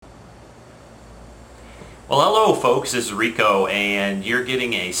Well, hello folks, this is Rico, and you're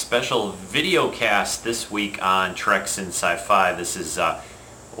getting a special video cast this week on Treks in Sci-Fi. This is,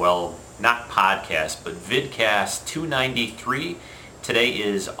 well, not podcast, but vidcast 293. Today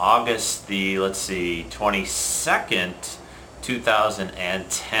is August the, 22nd,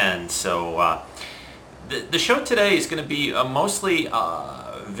 2010. So the show today is going to be mostly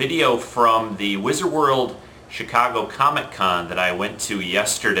video from the Wizard World Chicago Comic Con that I went to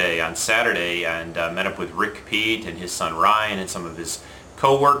yesterday on Saturday, and met up with Rick Pete and his son Ryan and some of his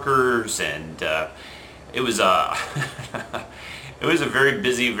co-workers, and it was a it was a very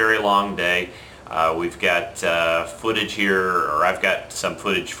busy, very long day. We've got footage here, or I've got some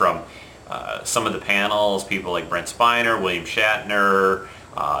footage from some of the panels, people like Brent Spiner, William Shatner,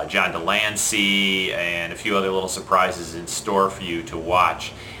 John Delancey, and a few other little surprises in store for you to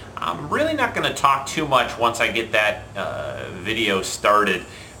watch. I'm really not going to talk too much once I get that video started,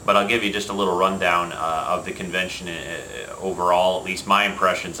 but I'll give you just a little rundown of the convention overall, at least my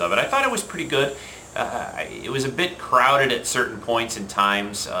impressions of it. I thought it was pretty good. It was a bit crowded at certain points and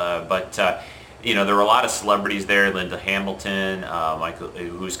times, but you know, there were a lot of celebrities there. Linda Hamilton,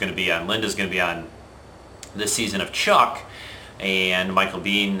 Linda's going to be on this season of Chuck, and Michael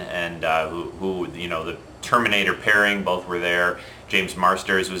Biehn, and who you know, the Terminator pairing, both were there. James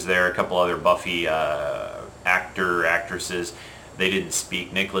Marsters was there, a couple other Buffy actresses. They didn't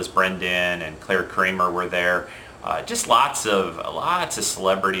speak. Nicholas Brendan and Claire Kramer were there. Just lots of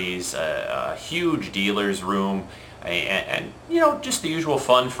celebrities, a huge dealer's room, and you know, just the usual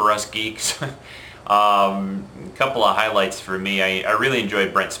fun for us geeks. A couple of highlights for me. I really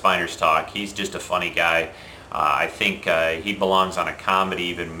enjoyed Brent Spiner's talk. He's just a funny guy. I think he belongs on a comedy,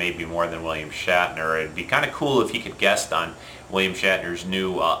 even maybe more than William Shatner. It'd be kind of cool if he could guest on William Shatner's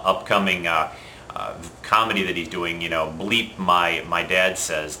new upcoming comedy that he's doing, you know, Bleep My Dad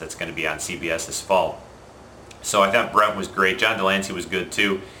Says, that's going to be on CBS this fall. So I thought Brent was great. John Delancey was good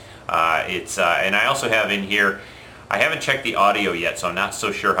too. And I also have in here, I haven't checked the audio yet, so I'm not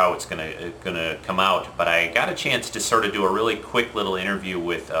so sure how it's gonna come out, but I got a chance to sort of do a really quick little interview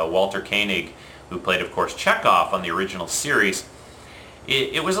with Walter Koenig, who played, of course, Chekhov on the original series.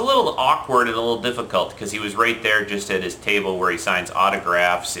 It was a little awkward and a little difficult because he was right there just at his table where he signs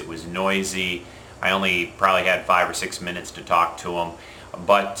autographs. It was noisy. I only probably had 5 or 6 minutes to talk to him.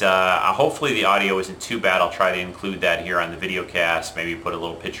 But hopefully the audio isn't too bad. I'll try to include that here on the video cast, maybe put a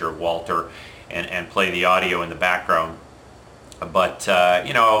little picture of Walter and play the audio in the background. But,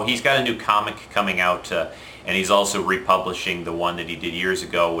 you know, he's got a new comic coming out, and he's also republishing the one that he did years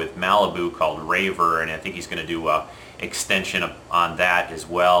ago with Malibu called Raver, and I think he's going to do a extension on that as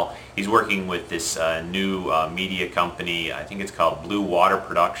well. He's working with this new media company. I think it's called Blue Water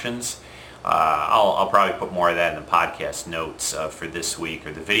Productions. I'll probably put more of that in the podcast notes for this week,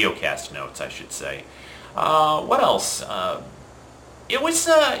 or the videocast notes, I should say. What else? It was,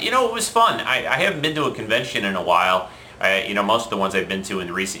 you know, it was fun. I haven't been to a convention in a while. You know, most of the ones I've been to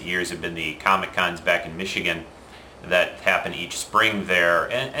in recent years have been the Comic Cons back in Michigan that happen each spring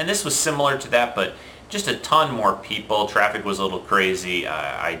there. And this was similar to that, but just a ton more people. Traffic was a little crazy.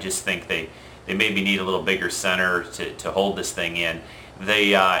 I just think they maybe need a little bigger center to hold this thing in.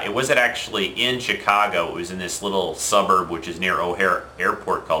 It wasn't actually in Chicago. It was in this little suburb which is near O'Hare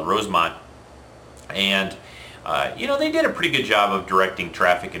Airport called Rosemont. And you know, they did a pretty good job of directing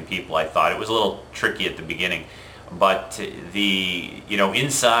traffic and people, I thought. It was a little tricky at the beginning. But you know,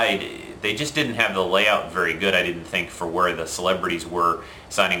 inside, they just didn't have the layout very good, I didn't think, for where the celebrities were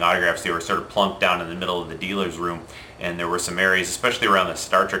signing autographs. They were sort of plunked down in the middle of the dealer's room, and there were some areas, especially around the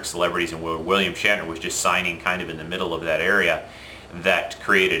Star Trek celebrities, and where William Shatner was just signing kind of in the middle of that area, that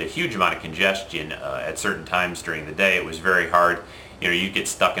created a huge amount of congestion at certain times during the day. It was very hard. You know, you'd get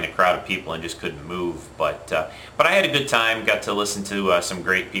stuck in a crowd of people and just couldn't move. But I had a good time. Got to listen to some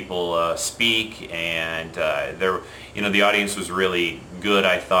great people speak, and you know, the audience was really good.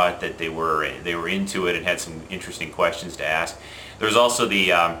 I thought that they were into it and had some interesting questions to ask. There was also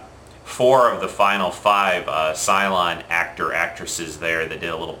the 4 of the final 5 Cylon actresses there that did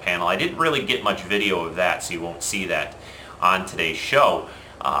a little panel. I didn't really get much video of that, so you won't see that on today's show.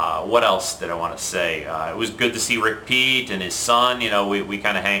 What else did I want to say? It was good to see Rick Pete and his son. You know, we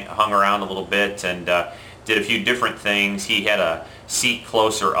kind of hung around a little bit and did a few different things. He had a seat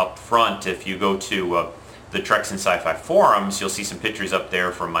closer up front. If you go to the Treks in Sci-Fi forums, you'll see some pictures up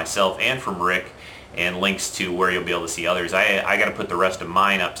there from myself and from Rick, and links to where you'll be able to see others. I got to put the rest of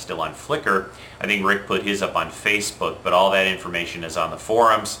mine up still on Flickr. I think Rick put his up on Facebook, but all that information is on the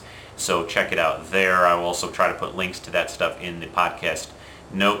forums, so check it out there. I will also try to put links to that stuff in the podcast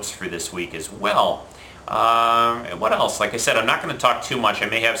notes for this week as well. What else? Like I said, I'm not going to talk too much. I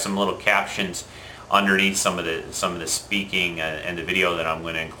may have some little captions underneath some of the speaking and the video that I'm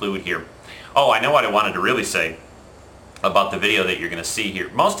going to include here. Oh, I know what I wanted to really say about the video that you're going to see here.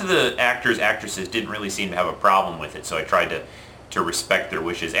 Most of the actors, actresses didn't really seem to have a problem with it, so I tried to respect their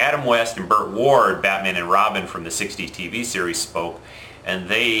wishes. Adam West and Burt Ward, Batman and Robin from the 60s TV series, spoke, and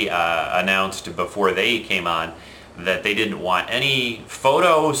they announced before they came on that they didn't want any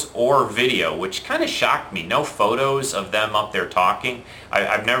photos or video, which kind of shocked me. No photos of them up there talking.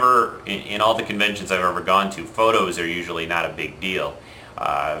 I've never, in all the conventions I've ever gone to, photos are usually not a big deal.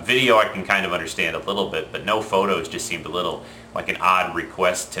 Video I can kind of understand a little bit, but no photos just seemed a little like an odd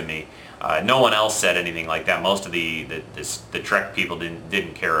request to me. No one else said anything like that. Most of the Trek people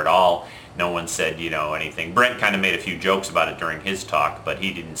didn't care at all. No one said, you know, anything. Brent kind of made a few jokes about it during his talk, but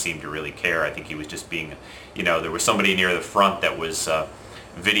he didn't seem to really care. I think he was just being, you know, there was somebody near the front that was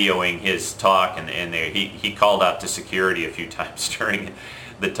videoing his talk, and he called out to security a few times during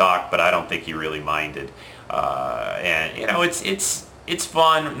the talk, but I don't think he really minded. And you know, it's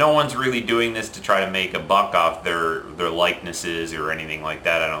fun. No one's really doing this to try to make a buck off their likenesses or anything like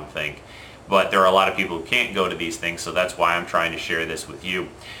that, I don't think. But there are a lot of people who can't go to these things, so that's why I'm trying to share this with you.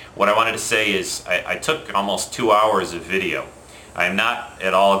 What I wanted to say is I took almost 2 hours of video. I'm not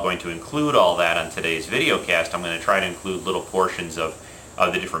at all going to include all that on today's video cast. I'm going to try to include little portions of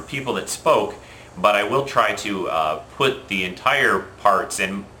the different people that spoke, but I will try to put the entire parts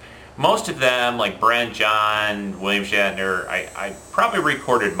in. Most of them, like Brent, John, William Shatner, I probably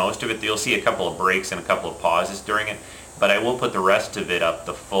recorded most of it. You'll see a couple of breaks and a couple of pauses during it, but I will put the rest of it up,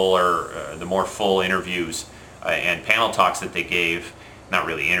 the more full interviews and panel talks that they gave. Not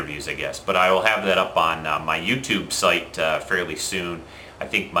really interviews, I guess, but I will have that up on my YouTube site fairly soon. I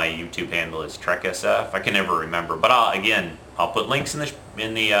think my YouTube handle is TrekSF. I can never remember, but I'll put links in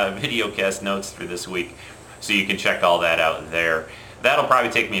the video cast notes for this week, so you can check all that out there. That'll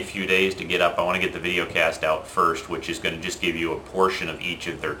probably take me a few days to get up. I want to get the video cast out first, which is going to just give you a portion of each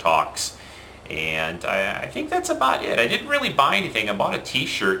of their talks. And I think that's about it. I didn't really buy anything. I bought a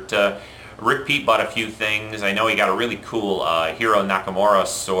t-shirt. Rick Pete bought a few things. I know he got a really cool Hiro Nakamura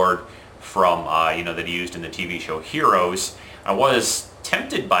sword from, that he used in the TV show Heroes. I was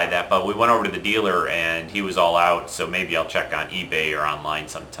tempted by that, but we went over to the dealer and he was all out, so maybe I'll check on eBay or online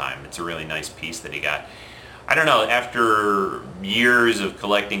sometime. It's a really nice piece that he got. I don't know, after years of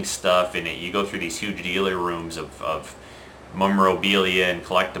collecting stuff and you go through these huge dealer rooms of memorabilia and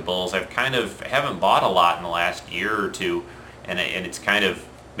collectibles, haven't bought a lot in the last year or two, and it's kind of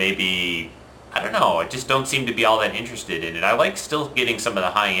maybe, I don't know, I just don't seem to be all that interested in it. I like still getting some of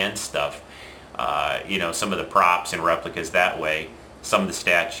the high-end stuff, some of the props and replicas that way, some of the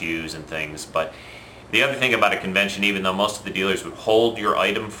statues and things, but the other thing about a convention, even though most of the dealers would hold your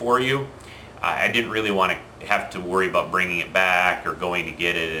item for you, I didn't really want to have to worry about bringing it back or going to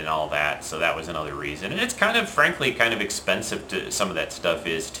get it and all that, so that was another reason. And it's frankly kind of expensive to some of that stuff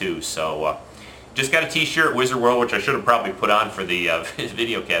is too, so just got a t-shirt, Wizard World, which I should have probably put on for the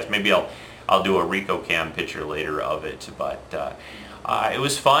video cast. Maybe I'll do a Rico Cam picture later of it, but it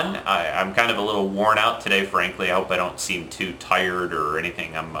was fun. I'm kind of a little worn out today, frankly. I hope I don't seem too tired or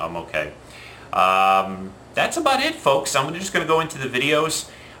anything. I'm okay. That's about it, folks. I'm just going to go into the videos.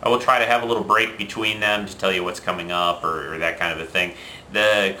 I will try to have a little break between them to tell you what's coming up or that kind of a thing.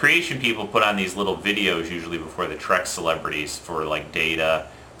 The creation people put on these little videos usually before the Trek celebrities for like Data,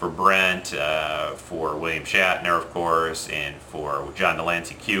 for Brent, for William Shatner, of course, and for John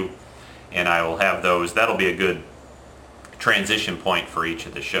Delancey Q. And I will have those. That'll be a good transition point for each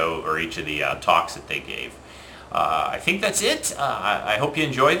of the show or each of the talks that they gave. I think that's it. I hope you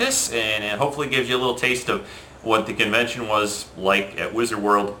enjoy this, and it hopefully gives you a little taste of what the convention was like at Wizard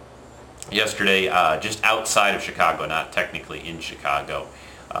World yesterday, just outside of Chicago, not technically in Chicago,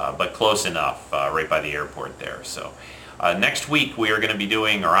 but close enough, right by the airport there. So next week we are going to be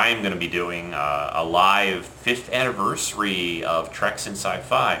doing, or I am going to be doing, a live 5th anniversary of Treks in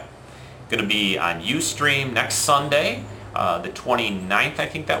Sci-Fi. Going to be on Ustream next Sunday, the 29th, I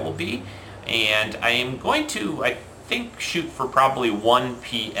think that will be. And I am going to, I think, shoot for probably 1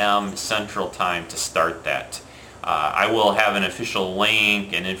 p.m. Central Time to start that. I will have an official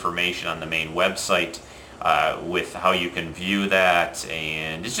link and information on the main website with how you can view that,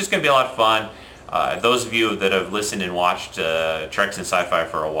 and it's just going to be a lot of fun. Those of you that have listened and watched Treks in Sci-Fi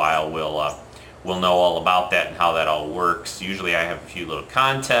for a while will know all about that and how that all works. Usually I have a few little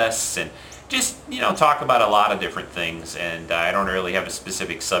contests and just, talk about a lot of different things, and I don't really have a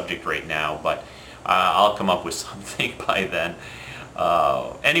specific subject right now, but I'll come up with something by then.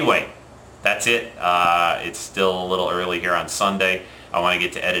 Anyway, that's it. It's still a little early here on Sunday. I want to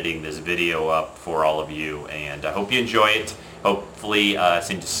get to editing this video up for all of you, and I hope you enjoy it. hopefully,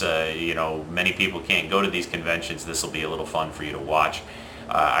 since many people can't go to these conventions, this will be a little fun for you to watch.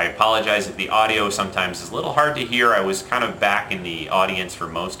 I apologize if the audio sometimes is a little hard to hear. I was kind of back in the audience for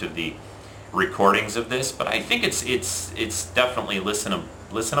most of the recordings of this, but I think it's definitely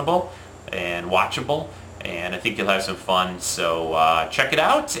listenable and watchable, and I think you'll have some fun. So check it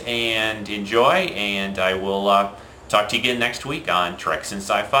out and enjoy, and I will talk to you again next week on Treks in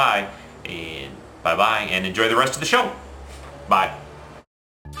Sci-Fi. And bye-bye, and enjoy the rest of the show. Bye.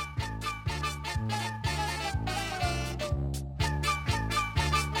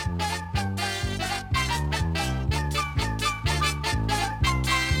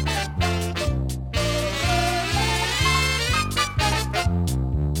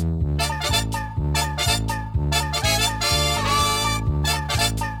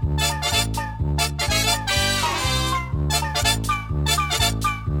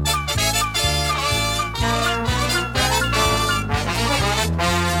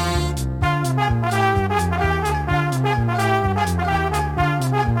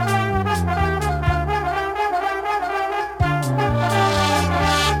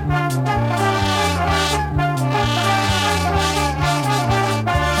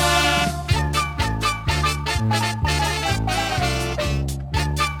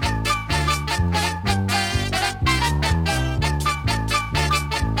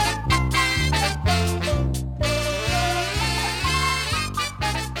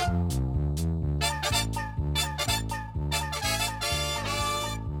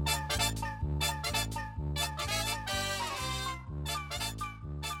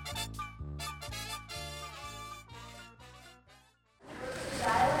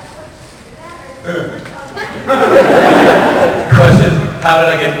 Question, how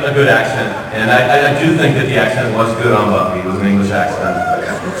did I get a good accent? And I do think that the accent was good on Buffy. It was an English accent.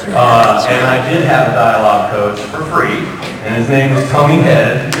 And I did have a dialogue coach for free, and his name was Tony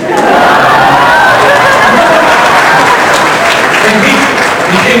Head. And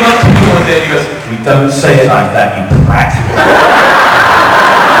he came up to me one day and he goes, "We don't say it like that, you prat."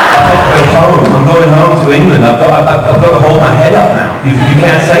 I'm going home to England. I've got to hold my head up now. You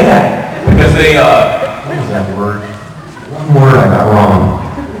can't say that. Because they, what was that word? One word I got wrong.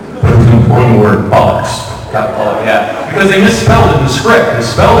 But it was an important word, bollocks. Got bollocks, yeah. Because they misspelled it in the script. They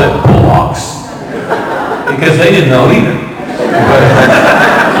spelled it bullocks. Because they didn't know either.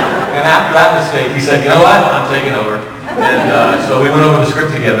 And after that mistake, he said, "You know what? I'm taking over." And so we went over the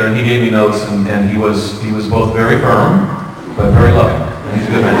script together, and he gave me notes, and he was both very firm, but very loving. And he's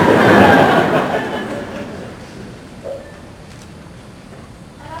a good man.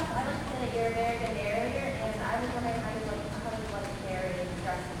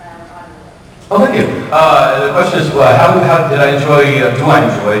 Oh, thank you. The question is, how did I enjoy, do I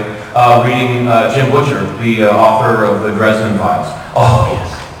enjoy reading Jim Butcher, the author of the Dresden Files? Oh, yes.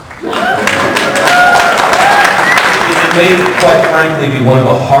 It may, quite frankly, be one of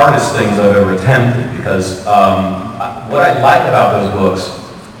the hardest things I've ever attempted, because what I like about those books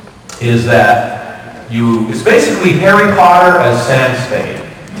is that it's basically Harry Potter as Sam Spade.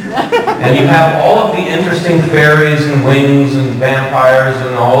 And you have all of the interesting fairies and wings and vampires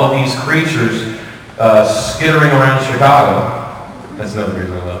and all of these creatures skittering around Chicago. That's another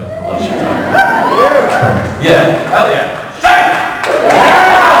reason I love it. I love Chicago. Yeah, hell yeah.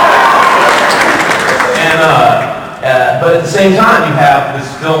 And but at the same time, you have this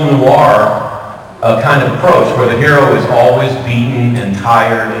film noir kind of approach where the hero is always beaten and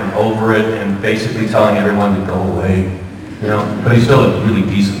tired and over it and basically telling everyone to go away. You know, but he's still a really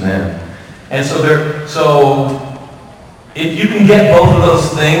decent man. And so if you can get both of those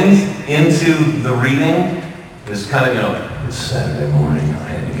things into the reading, this kind of, it's Saturday morning, I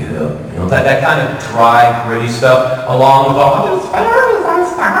had to get up. That kind of dry, gritty stuff, along with all this,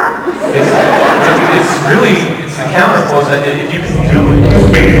 it's the counterpoint that if you can do it.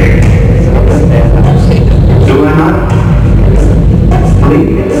 Do it not?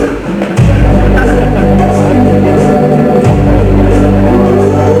 Please.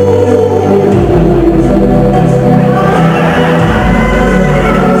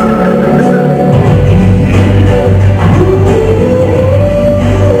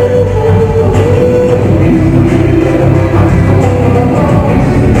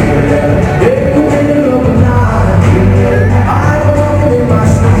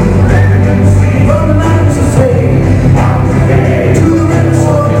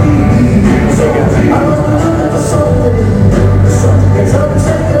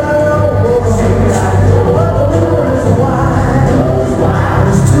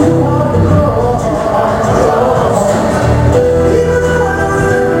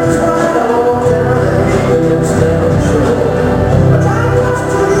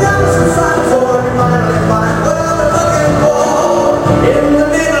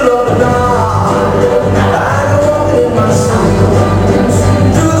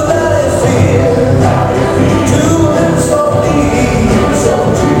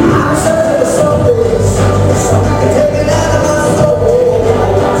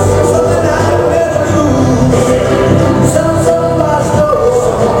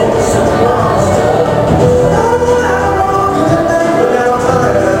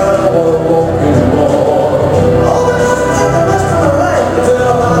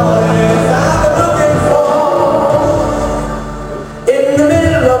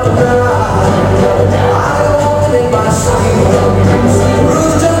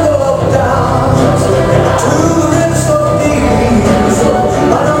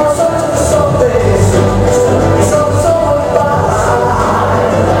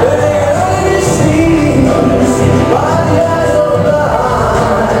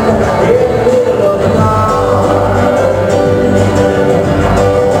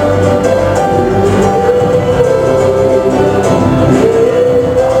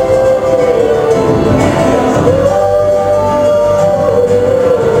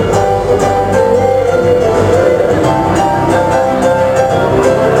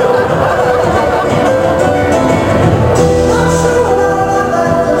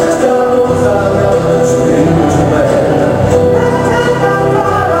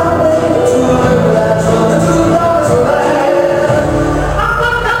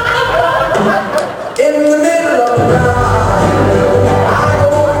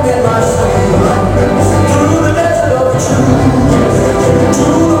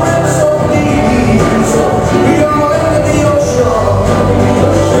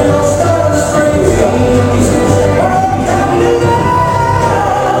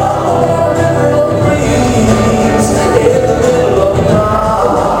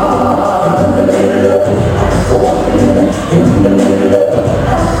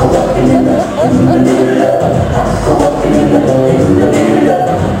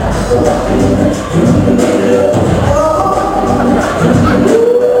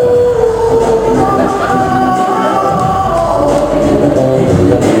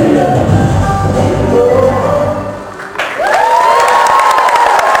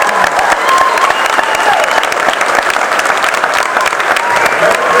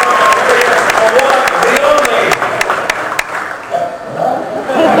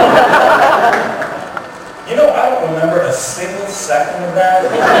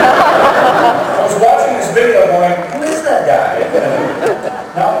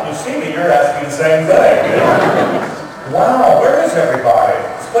 you see me, you're asking the same thing. Wow, where is everybody?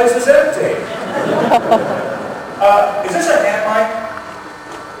 This place is empty. Is this a hand mic?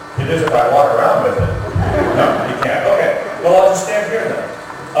 It is if I walk around with it. No, you can't. Okay. Well, I'll just stand here then.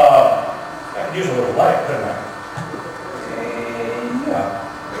 I could use a little light, couldn't I? Yeah.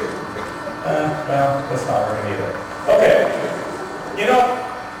 Well, that's not working either. Okay. You know,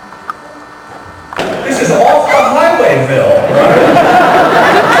 this is all from Highwayville, right?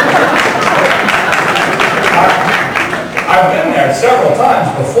 I've been there several times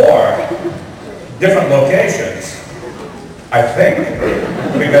before, different locations, I think,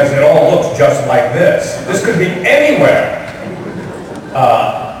 because it all looks just like this. This could be anywhere,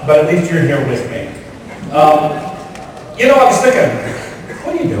 but at least you're here with me. You know, I was thinking,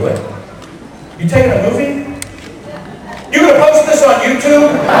 what are you doing? You taking a movie? You gonna post this on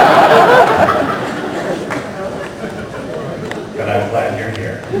YouTube? But I'm glad you're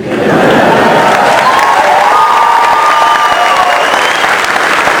here.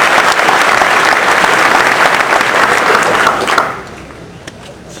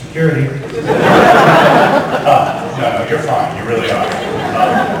 Security. No, you're fine. You really are.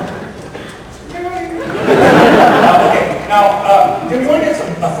 Okay, now, do we want to get a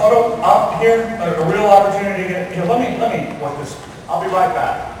photo up here? A real opportunity to get here. Let me work this. I'll be right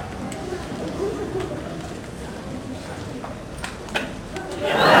back.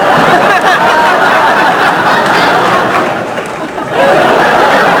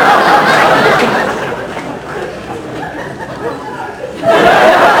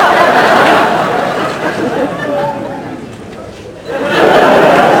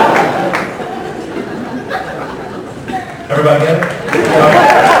 Everybody get it?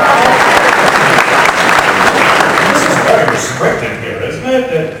 This is very restricted here, isn't it?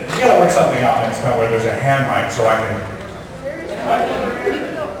 You gotta work something out next time where there's a hand mic so I can...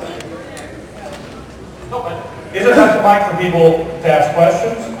 Is it not the mic for people to ask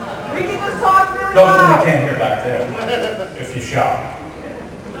questions? We can just talk really Those loud. we can't hear back there, if you shout.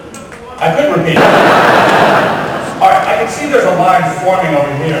 I could repeat it. All right, I can see there's a line forming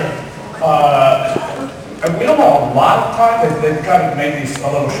over here. We don't have a lot of time. They've kind of made these a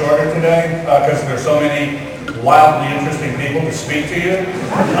little shorter today because there's so many wildly interesting people to speak to you.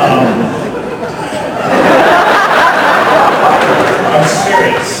 I'm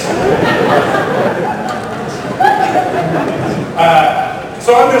serious. So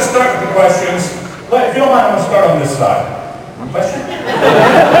I'm going to start with the questions. If you don't mind, I'm going to start on this side. Question?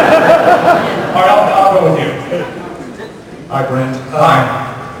 All right, I'll go with you. Hi, Brent. Hi.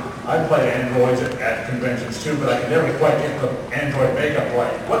 I play androids at conventions too, but I can never quite get the android makeup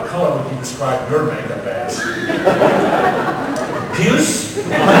right. What color would you describe your makeup as? Puce? It's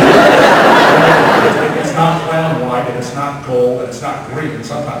not brown white, and it's not gold, and it's not green.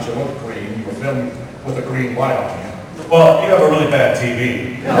 Sometimes you look green. You were filmed with a green light on you. Well, you have a really bad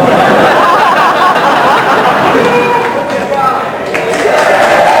TV.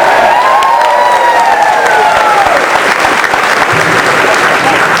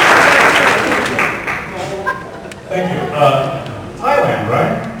 Thank you. Thailand,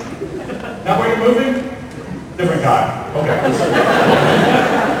 right? Now where you moving? Different guy. Okay.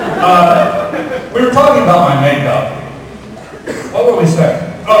 We were talking about my makeup. What were we saying?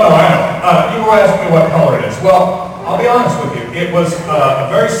 Oh, no, I know. You were asking me what color it is. Well, I'll be honest with you. It was a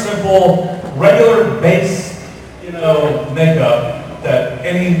very simple, regular base, makeup that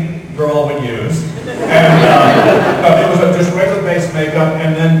any girl would use. And it was just regular base makeup,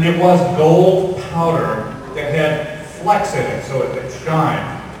 and then it was gold powder that had flecks in it, so it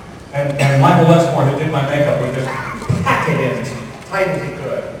shined. And Michael Westmore, who did my makeup, would just pack it in as tight as he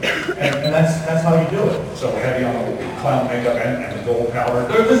could. And that's how you do it. So heavy on the clown makeup and the gold powder.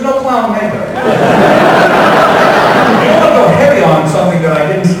 There's no clown makeup. You don't want to go heavy on something that I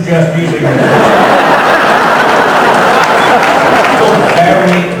didn't suggest using. Go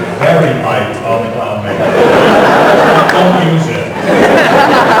very, very light on the clown makeup. Don't use it.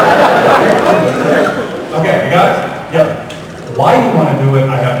 Okay, you got it? Yep. Why you want to do it,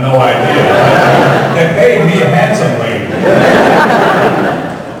 I have no idea. They paid me handsomely.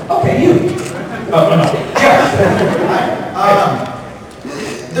 Okay, you. No. Yes. Hi.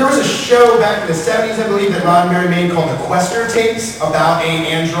 There was a show back in the 70s, I believe, that Roddenberry made called the Quester Tapes about an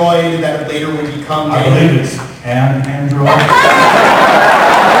android that later would become I believe it's an android.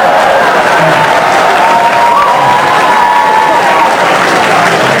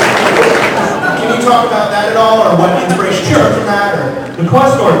 Can you talk about that at all, or what inspiration you took from that? Or? The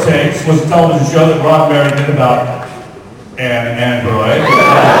Questor Tapes was a television show that Roddenberry did about an android.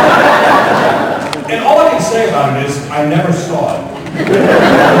 And all I can say about it is, I never saw it.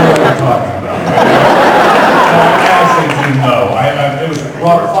 talking about. I actually do know. It was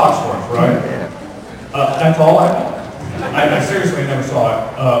Robert Foxworth, right? That's all I know. I seriously never saw it,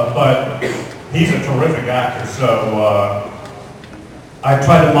 but he's a terrific actor, so I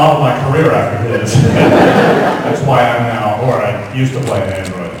tried to model my career after his. That's why I'm now, or I used to play an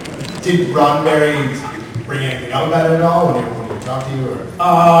android. Did Roddenberry bring anything up about it at all when he talked to you? Or?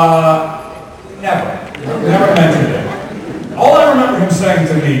 Never mentioned it. All I remember him saying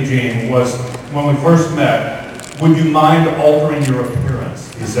to me, Gene, was when we first met, "Would you mind altering your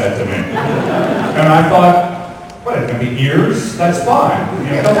appearance?" he said to me. And I thought, what, it's going to be ears? That's fine.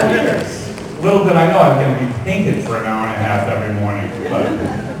 You know, couple ears. Little did I know I was going to be painted for an hour and a half every morning. But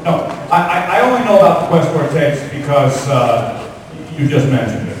no, I only know about the Questor tapes because you just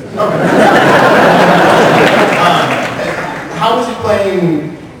mentioned it. Okay. How was it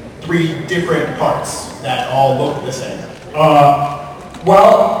playing 3 different parts that all looked the same?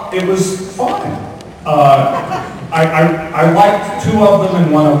 Well, it was fine. I liked 2 of them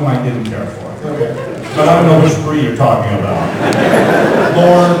and 1 of them I didn't care for. Okay. But I don't know which 3 you're talking about.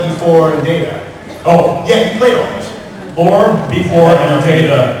 Lore, before, and data. Oh, Yeah, you played all those. Lore, before, and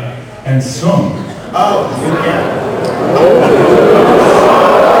data, and soon. Oh, yeah.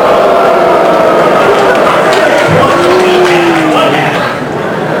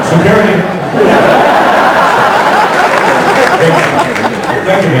 Security.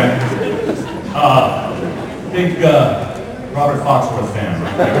 Thank you, man. Big Robert Foxworth fan.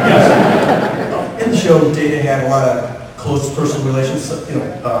 Yes. In the show, Data had a lot of close personal relations.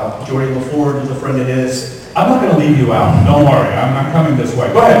 Jordy LaFord was a friend of his. I'm not going to leave you out. Don't worry. I'm coming this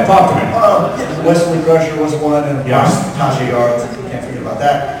way. Go ahead. Talk to me. Wesley Crusher was one, and of Yeah. course, Tasha Yar. Can't forget about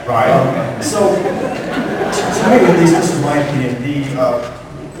that. Right. So, to me at least, this is my opinion. The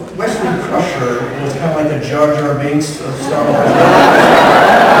Wesley Crusher was kind of like the Jar Jar Binks of Star Wars.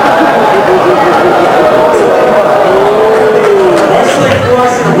 Wesley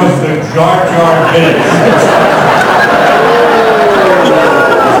Crusher was the Jar Jar Binks.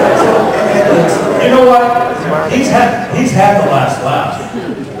 You know what? He's had the last laugh.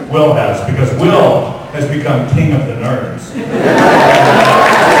 Will has, because Will has become king of the nerds.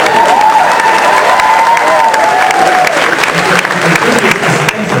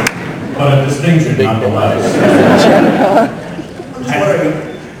 But a distinction nonetheless. I'm just wondering,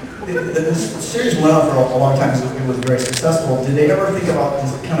 the series went on for a long time, so it was very successful. Did they ever think about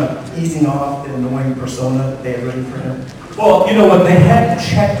just kind of easing off the annoying persona that they had written for him? Well, you know what? They hadn't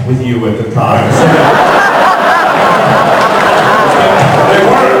checked with you at the time, so they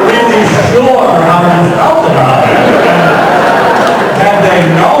weren't really sure how you felt about it. Had they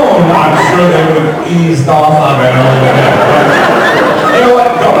known, I'm sure they would have eased off of it a little bit. But, you know what?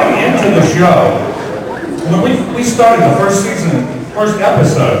 Going into the show, when we started the first season, first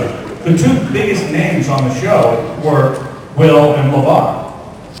episode, the 2 biggest names on the show were Will and LeVar.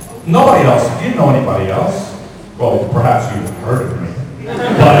 Nobody else. You didn't know anybody else. Well, perhaps you've heard of me. But,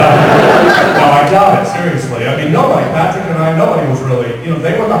 no, I doubt it, seriously. I mean, nobody, Patrick and I, nobody was really,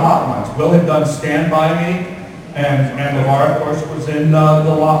 they were the hot ones. Will had done Stand By Me, and LeVar, of course, was in the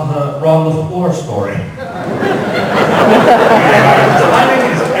Ron LaFleur story. Timing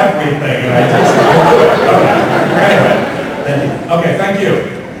is everything, and I just do it. Okay. Anyway, okay, thank you.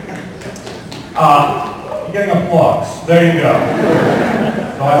 You're getting applause. There you go.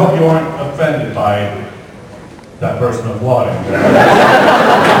 So I hope you aren't offended by that person applauding.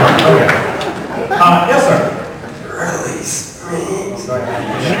 Okay. Yes, sir. Release me. Sorry.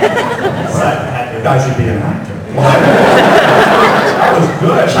 Guy should be an actor. That was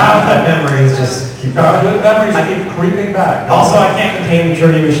good. Childhood memories just keep going. Good memories keep creeping back. Also, I can't contain the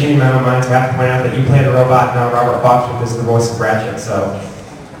Journey Machine in my own mind, so I have to point out that you played a robot, now Robert Foxworth is the voice of Ratchet, so...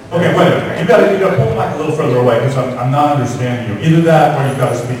 Okay, wait a minute. You gotta pull the mic a little further away because I'm not understanding you. Either that or you've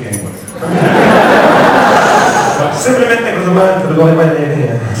got to speak English. Simplemente con la mano, pero voy a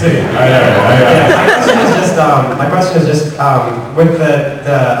here. See, my question is just with the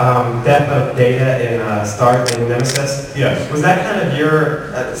death of Data in in Nemesis. Yes. Was that kind of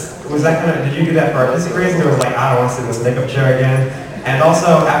your? Did you do that for artistic reasons, or was like I don't want to sit in this makeup chair again? And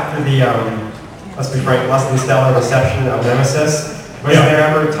also after the let's be frank, less than stellar reception of Nemesis, was there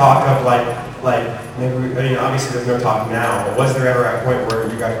ever talk of like maybe obviously there's no talk now, but was there ever a point where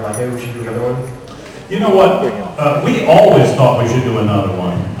you guys were like, hey, we should do another one? You know what? We always thought we should do another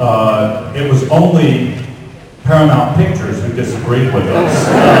one. It was only Paramount Pictures who disagreed with us.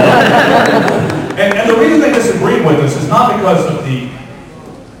 And the reason they disagreed with us is not because of the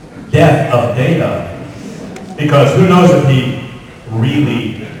death of Data, because who knows if he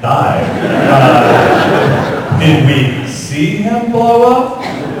really died. Did we see him blow up?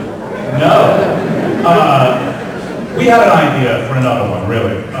 No. We had an idea for another one,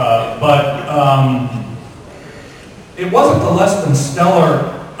 really. But it wasn't the less than stellar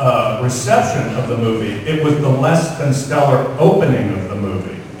reception of the movie. It was the less than stellar opening of the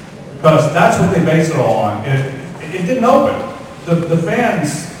movie. Because that's what they base it all on. It didn't open. The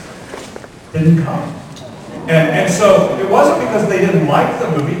fans didn't come. And so it wasn't because they didn't like the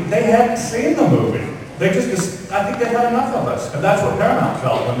movie, they hadn't seen the movie. They just, I think they had enough of us. And that's what Paramount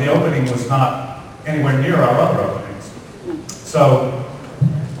felt when the opening was not anywhere near our other openings. So,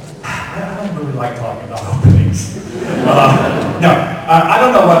 I don't really like talking about openings. No, I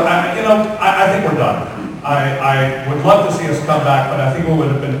don't know what, I think we're done. I would love to see us come back, but I think it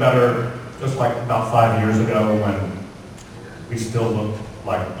would have been better just like about 5 years ago when we still looked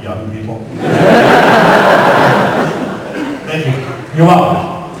like young people. Thank you. You're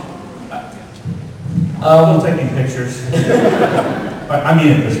welcome. We'll taking pictures. I mean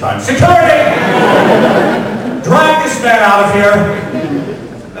it this time. Security! Drag this man out of here.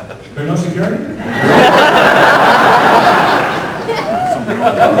 There's no security?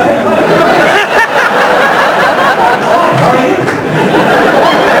 How are you?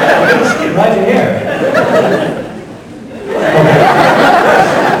 Let's get right in here.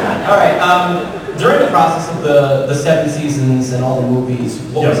 All right. During the process of the 7 seasons and all the movies,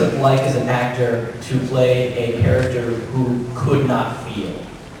 what was it like as an actor to play a character who could not feel?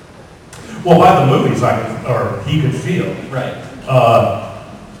 Well, by the movies, he could feel. Right.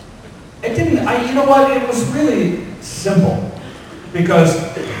 It didn't. You know what? It was really simple because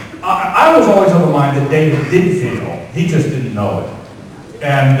I was always of the mind that David did feel. He just didn't know it,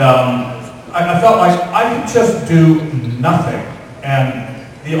 and I felt like I could just do nothing, and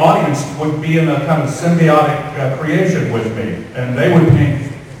the audience would be in a kind of symbiotic creation with me, and they would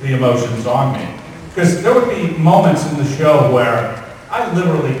paint the emotions on me. Because there would be moments in the show where I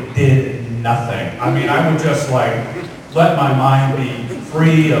literally did nothing. I mean, I would just like let my mind be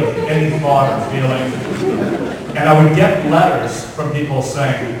free of any thought or feeling. And I would get letters from people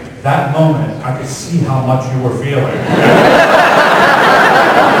saying, that moment, I could see how much you were feeling.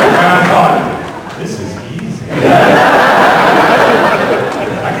 And I thought, this is easy.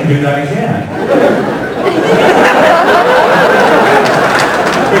 I can do that again.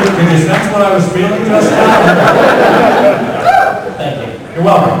 Can you sense what I was feeling just now? Thank you. You're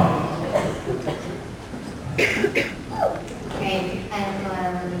welcome. Okay,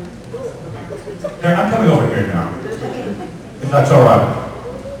 Here, I'm coming over here now. If that's all right.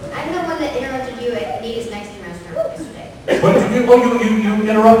 I'm the one that interrupted you at Nita's Mexican restaurant yesterday. What did you do? Oh, you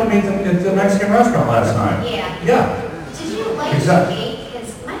interrupted me at the Mexican restaurant last night. Yeah. Yeah. Did you like Exactly. the cake?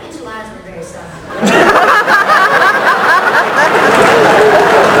 Because my enchiladas were very soft.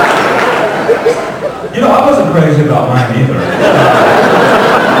 You know, I wasn't crazy about mine either.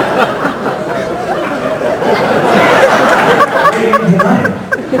 What are you eating tonight?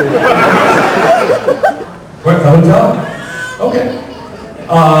 Where, at the hotel? Okay.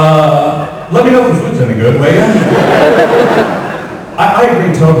 Let me know if the food's any good, will you? I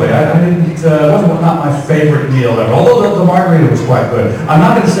agree totally. I didn't, it wasn't not my favorite meal ever, although the margarita was quite good. I'm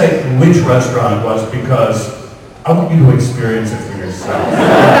not going to say which restaurant it was because I want you to experience it for yourself.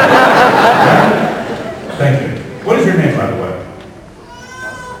 Okay? Thank you. What is your name, by the way?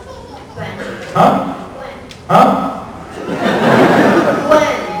 Gwen. Huh? Gwen. Huh?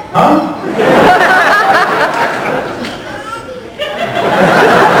 Gwen. Huh?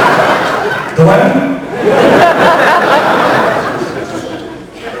 Glenn?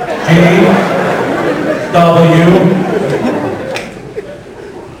 G-W?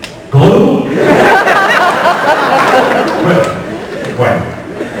 Glue? Gwen.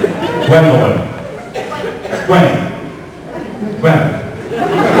 Gwendolyn. Gwen. Gwen.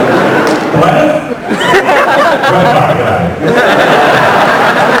 Gwen?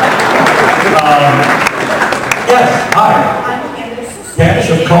 Yes, hi.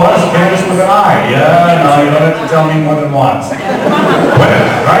 Candace, of course, Candace with an I. Yeah, no, you don't have to tell me more than once.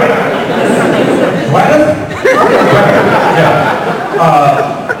 Gwyneth, right? Gwyneth? Gwyneth, yeah.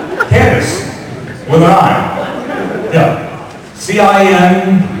 Candace with an I. Yeah.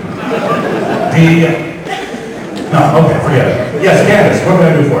 C-I-N-D... No, okay, forget it. Yes, Candace, what can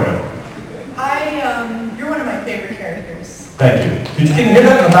I do for you? You're one of my favorite characters. Thank you. Can you hear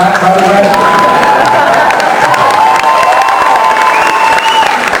that in the back, by the way?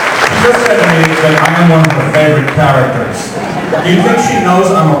 She just said to me that I am one of her favorite characters. Do you think she knows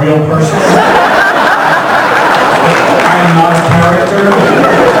I'm a real person? I am not a character?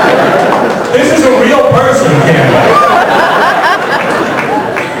 This is a real person, Candace.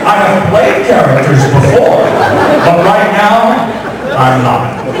 I have played characters before, but right now, I'm not.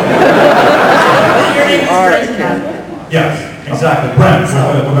 Your name is Brent. Yes, exactly. Brent with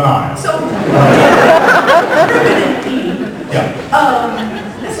an I. So, you're good at E. Yeah.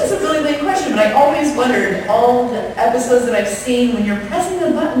 This is a really lame question, but I always wondered, all the episodes that I've seen, when you're pressing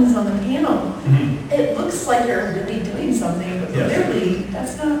the buttons on the panel, it looks like you're really doing something, but clearly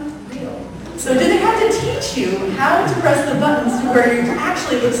that's not real. So do they have to teach you how to press the buttons to where it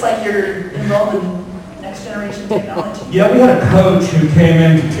actually looks like you're involved in next generation technology? Yeah, we had a coach who came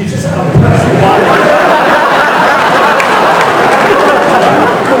in to teach us how to press the button.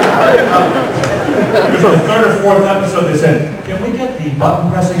 It was the third or fourth episode. They said, "Can we get the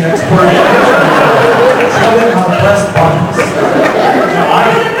button pressing expert in? Show them how to press buttons." Now,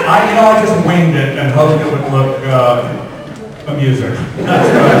 I just winged it and hoped it would look amusing. That's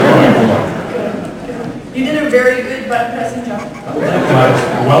what I was going for. You did a very good button pressing job.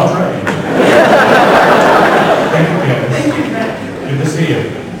 Well trained. Thank you, Kim. Thank you, Brent. Good to see you.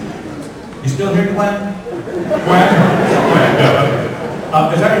 You still here, Glenn? Gwen? Good.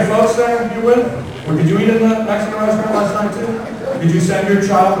 Is that your folks there you with? Or did you eat in the Mexican restaurant last night too? Did you send your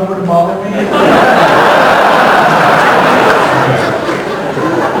child over to bother me? Okay.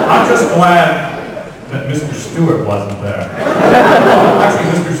 I'm just glad that Mr. Stewart wasn't there. Well, actually,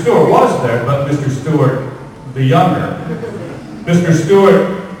 Mr. Stewart was there, but Mr. Stewart the younger. Mr.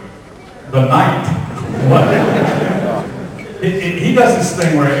 Stewart the knight. What? He does this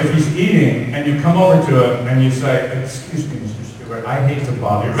thing where if he's eating and you come over to him and you say, "Excuse me, Mr. Stewart, I hate to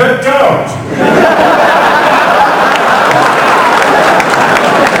bother you." Then don't!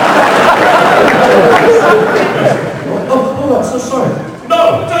 Oh, I'm so sorry.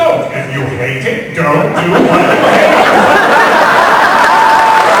 No, don't! If you hate it, don't do what you hate.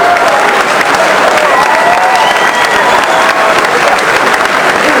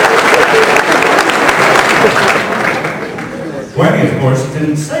 Gwenny, of course,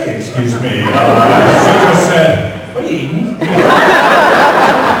 didn't say, "Excuse me." She just said, "What are you eating?"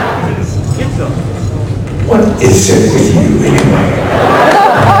 What is it with you anyway?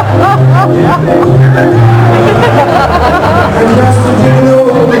 And just to know,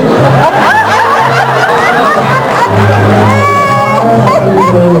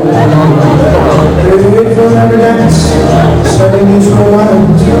 wait for every dance, setting each one.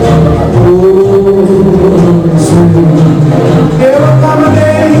 There will come a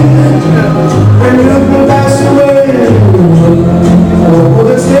day when you will pass away. What will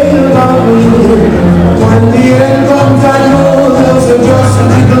they say about me? When the end comes, I know there's a just and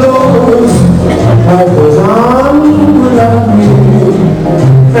be close. Life goes on without me.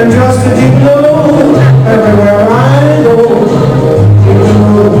 And just to keep low, everywhere I go, even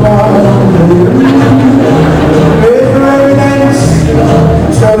though the part I'm wait for every dance,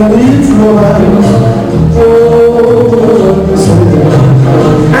 suddenly it's romance.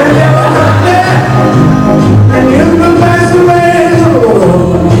 And there will come there, and you will pass away.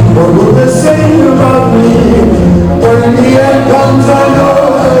 What will they say about me? When the end comes, I know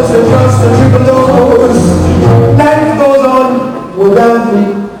there's a just and triple dose. Life goes on without me.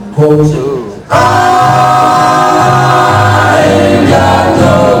 Cause I ain't got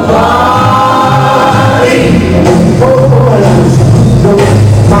nobody. Oh,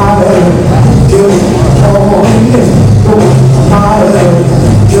 nobody. Just for me. Nobody.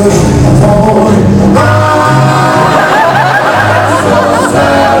 Just for me. I'm so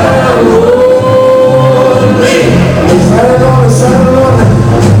sad and lonely. Sad on it,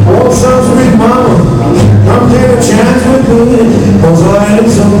 oh, some sweet mama, come take a chance with me, 'cause I ain't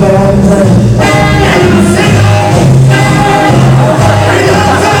so bad.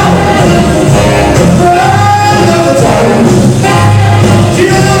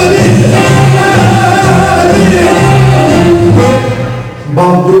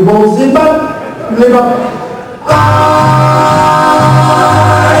 Bobby Bossy Bob, live up. I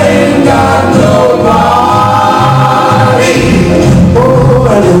ain't got nobody. Oh,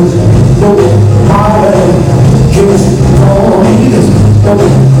 I just nobody. Just for me, just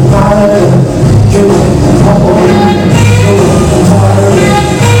nobody. Just for me, nobody.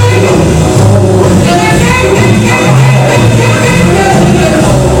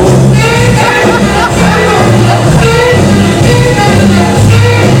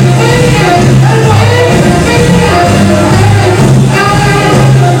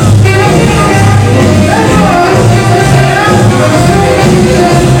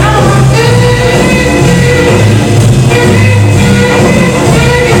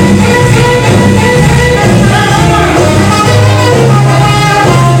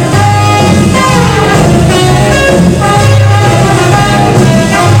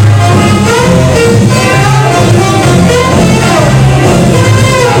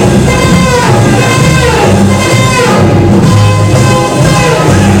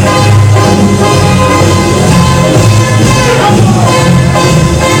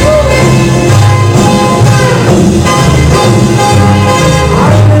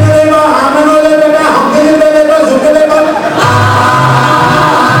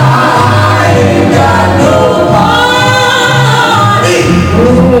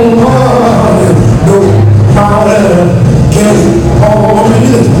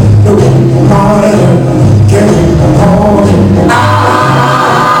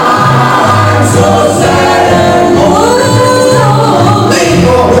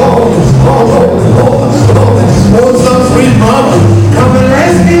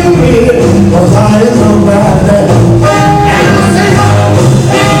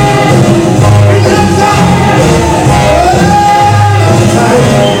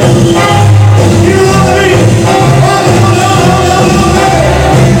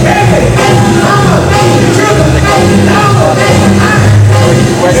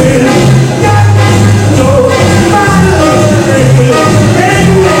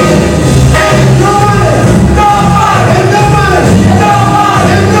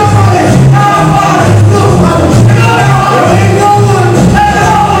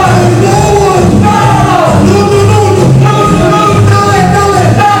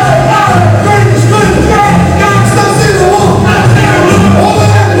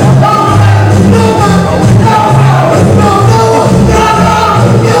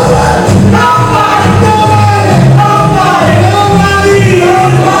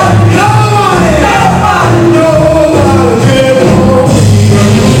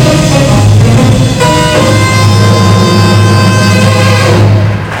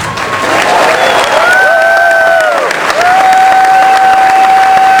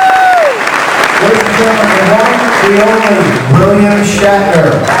 William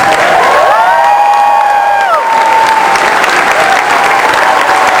Shatner.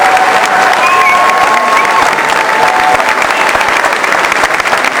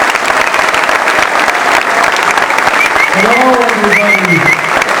 Hello, everybody.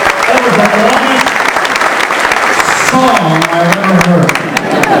 That was the longest song I've ever heard.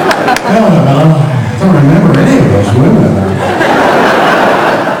 Hell no, I don't remember any of those women.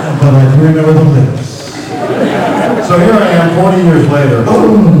 But I do remember the lips. So here I am 40 years later.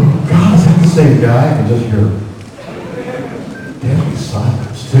 Oh, God, is that the same guy? I can just hear deadly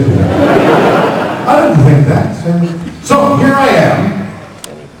silence, too. I didn't think that. So here I am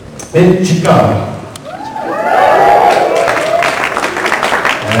in Chicago.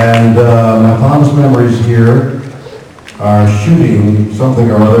 And my fondest memories here are shooting something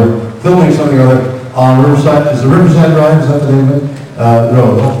or other, filming something or other on Riverside. Is it Riverside Drive? Is that the name of it? No,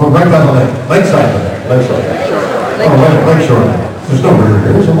 right by the lake. Lakeside. Lakeside. Oh, lake shore. There's no river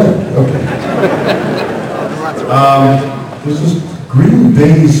here. There's a lake. Okay. There's this Green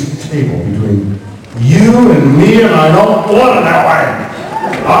Bay's table between you and me, and I don't want it that way.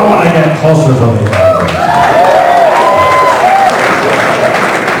 I want to get closer to the other.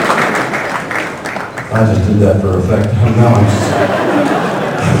 I just did that for effect. Now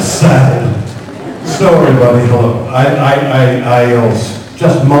I'm sad. So everybody, hello. I'll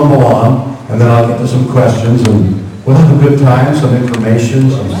just mumble on, and then I'll get to some questions, and we'll have a good time, some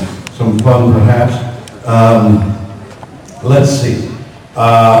information, some fun perhaps. Let's see.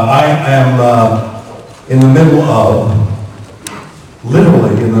 I am in the middle of,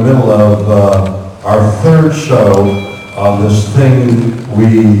 literally in the middle of our third show on this thing we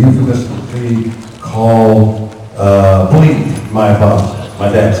euphemistically call Bleep My Father, my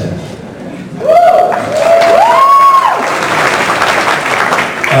dad said.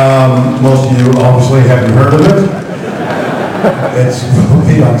 Most of you obviously haven't heard of it. It's will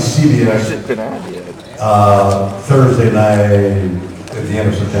be on CBS Thursday night at the end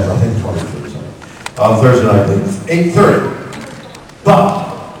of September, I think 23rd. On Thursday night, 8:30. But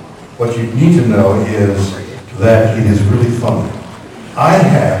what you need to know is that it is really funny. I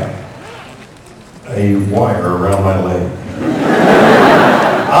have a wire around my leg.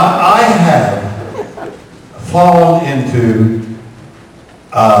 I have fallen into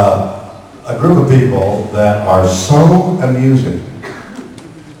a group of people that are so amusing,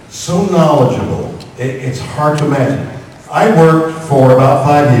 so knowledgeable, it's hard to imagine. I worked for about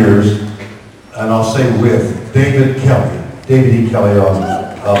 5 years, and I'll say with David Kelly, David E. Kelly on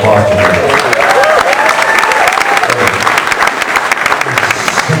Boston.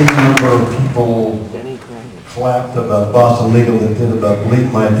 The same number of people clapped about Boston Legal that did about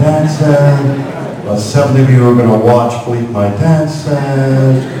Bleep My Dad Said. About 70 of you are going to watch Bleep My Dad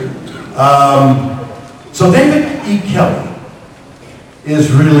Said. So David E. Kelly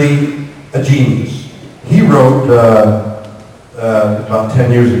is really a genius. He wrote, about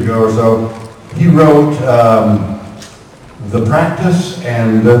 10 years ago or so, he wrote The Practice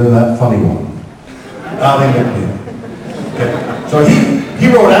and then that funny one, Ally McBeal. Okay. So he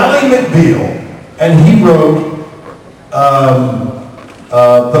wrote Ally McBeal, and he wrote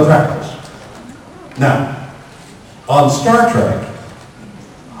The Practice. Now, on Star Trek,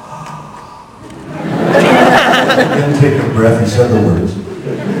 didn't take a breath, he said the words.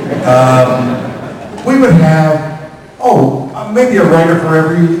 we would have, maybe a writer for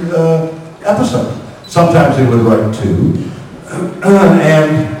every episode. Sometimes they would write 2.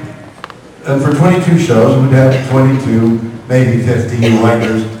 And for 22 shows, we'd have 22, maybe 15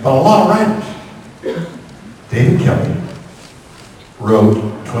 writers, but a lot of writers. David Kelly wrote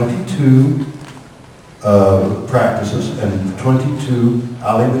 22 practices and 22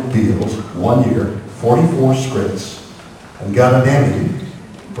 Ally McBeals, 1 year, 44 scripts, and got an Emmy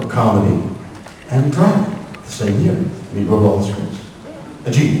for comedy and drama the same year. And he wrote all the scripts.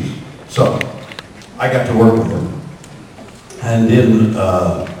 A genius. So, I got to work with him. And in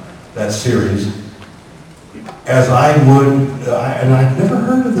that series, as I would, and I've never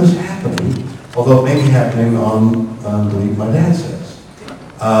heard of this happening, although it may be happening on Believe My Dad Says,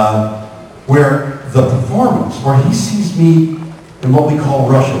 where the performance, where he sees me in what we call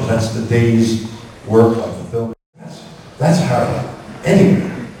rushes, that's the day's work of the film. That's how, anyway,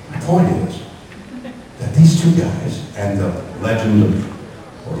 my point is that these 2 guys and the legend of,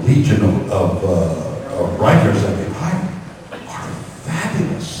 or legion of writers that they hire are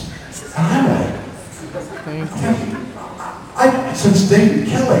fabulous. And I'm like, since David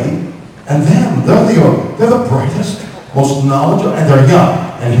Kelly and them, they're the brightest, most knowledgeable, and they're young.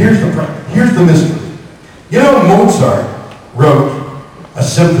 And here's the mystery. You know, Mozart wrote a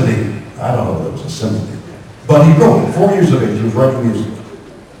symphony. I don't know if it was a symphony, but he wrote it 4 years of age. He was writing music.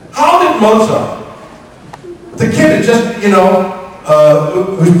 How did Mozart, the kid that just,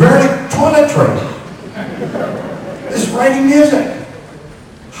 was barely toilet trained, is writing music?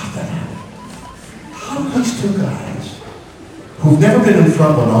 How did that happen? How do these 2 guys, who've never been in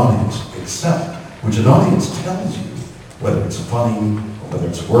front of an audience, except which an audience tells you whether it's funny, or whether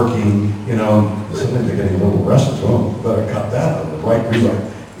it's working, sometimes they're getting a little restless. Oh, better cut that out. Right, rewrite.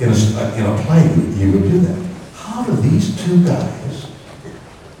 In a play, you would do that. How do these 2 guys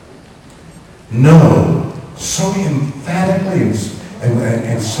know so emphatically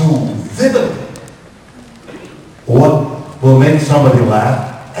and so vividly what will make somebody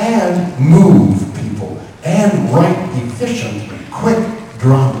laugh and move people and write efficient, quick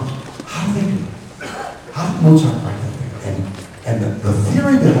dramas? How do they do it? How did Mozart write that thing? And the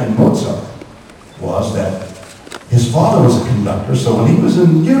theory behind Mozart was that his father was a conductor, so when he was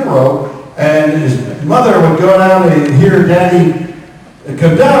in utero and his mother would go down and hear Daddy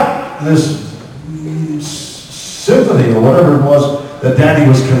conduct this symphony or whatever it was that Daddy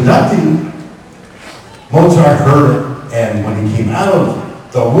was conducting, Mozart heard it, and when he came out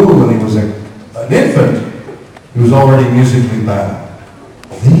of the womb, when he was an infant, he was already musically bound.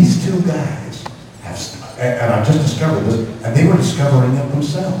 These 2 guys have, and I just discovered this, and they were discovering it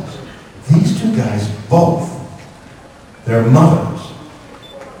themselves. These 2 guys both, their mothers.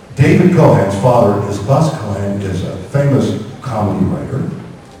 David Cohen's father is Buzz Cohen, is a famous comedy writer.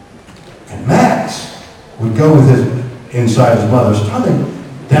 And Max would go with inside his mother's tummy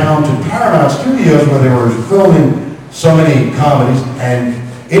down to Paramount Studios where they were filming so many comedies, and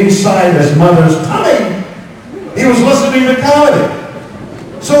inside his mother's tummy, he was listening to comedy.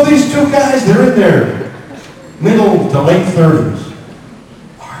 So these 2 guys, they're in their middle to late 30s,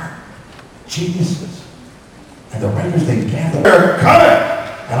 are geniuses. And the writers they gather, they're coming!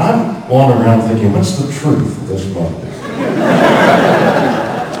 And I'm wandering around thinking, what's the truth of this moment?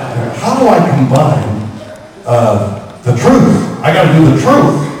 How do I combine the truth? I gotta do the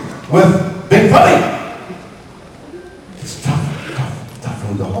truth with Big Funny. It's tough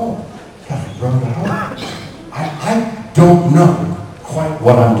from the home. Tough from the home. I don't know quite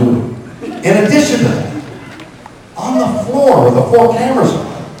what I'm doing. In addition to that, on the floor with the 4 cameras on,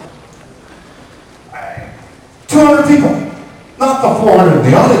 200 people, not the 400 in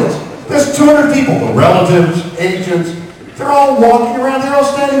the audience. There's 200 people, the relatives, agents, they're all walking around, they're all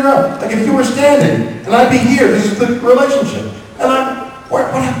standing around. Like if you were standing, and I'd be here, this is the relationship. And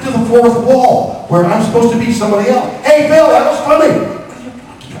what happened to the 4th wall, where I'm supposed to be somebody else? Hey Bill, that was funny.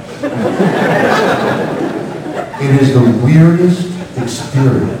 It is the weirdest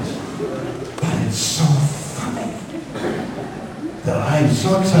experience, but it's so funny that I'm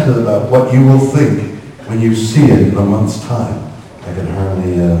so excited about what you will think when you see it in a month's time. I can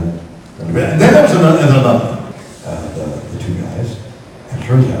hardly, and then there was another, the 2 guys, and it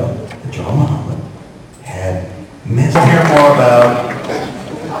turns out that John Muhammad had missed hear more about,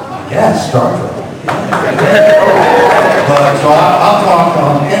 Star Trek. But so I'll talk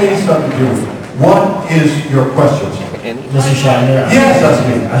on any subject. What is your question, sir? Mr. Shatner? Yes, that's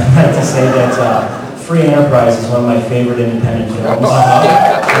me. I'd like to say that Free Enterprise is one of my favorite independent films. And I'd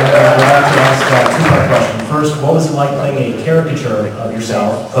like to ask a 2-part question. First, what was it like playing a caricature of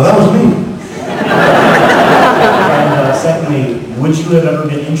yourself? Oh, that was me. And Secondly, would you have ever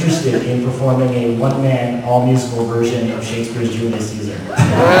been interested in performing a one-man, all-musical version of Shakespeare's Julius Caesar?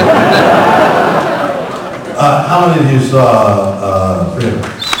 How many of you saw Freedom?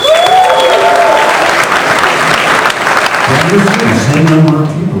 The same number of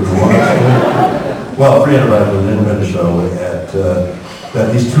people who watched. Well, Free Enterprise was an independent show that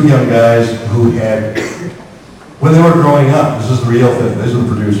these two young guys who had, when they were growing up, this is the real thing, these are the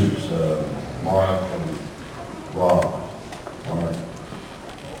producers, Mark and Rob. Mark.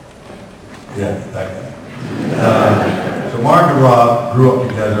 Yeah, that guy. So Mark and Rob grew up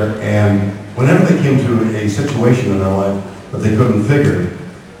together, and whenever they came to a situation in their life that they couldn't figure,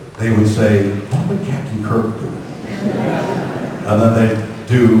 they would say, what would Captain Kirk do? And then they'd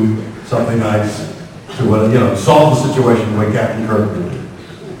do something nice to, solve the situation the way Captain Kirk would do.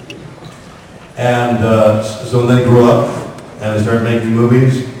 And so when they grew up and they started making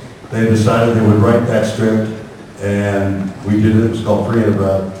movies, they decided they would write that script, and we did it. It was called Free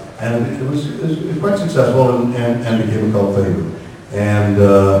Enterprise, and it was quite successful and became a cult favorite, and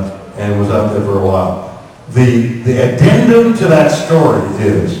was out there for a while. The addendum to that story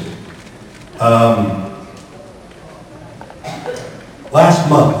is last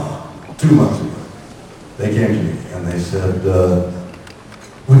month, 2 months ago, they came to me and they said,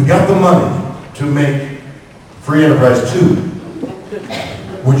 we've got the money to make Free Enterprise 2.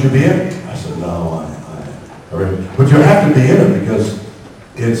 Would you be in it? I said, no, but you have to be in it because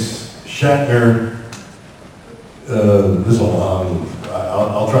it's Shatner,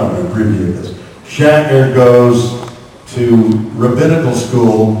 I'll try to abbreviate this. Shatner goes to rabbinical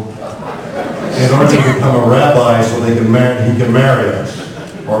school in order to become a rabbi so he can marry us,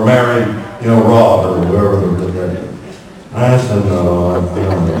 or marry, Rob, or whoever they're married. I said, no, I don't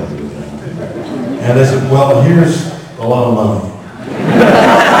want to do that. And they said, well, here's a lot of money.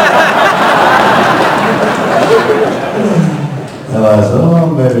 And I said,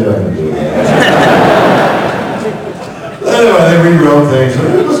 oh, maybe I can do that. Anyway, they rewrote things, and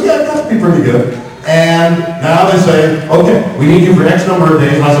it got to be pretty good. And now they say, okay, we need you for X number of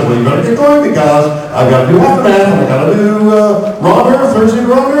days. And I said, well, you better get going because I've got to do Aftermath, and I've got to do Runner, Thursday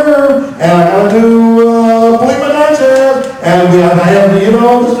Runner, and I've got to do Policeman Access, and I have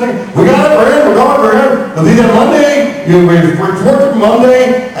this thing. We got it, we're in. And then on Monday, we report Monday,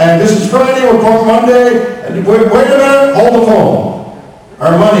 and this is Friday, we report Monday, and wait a minute, hold the phone.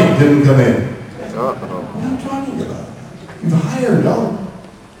 Our money didn't come in. What are you talking about? You've hired no.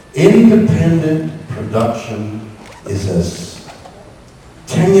 Independent production is as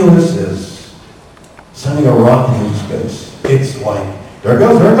tenuous as sending a rocket into space. It's like, there it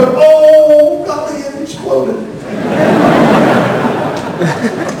goes, oh, golly, it exploded.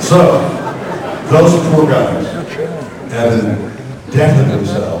 So, those poor guys have indebted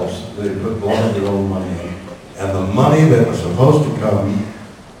themselves. They put a lot of their own money in. And the money that was supposed to come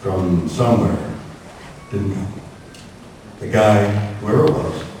from somewhere didn't come. The guy, whoever it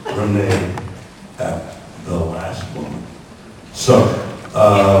was, reneged at the last moment. So,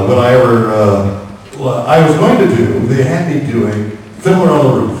 what I was going to do, they had me doing Fiddler on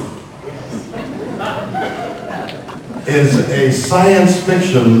the Roof. Is a science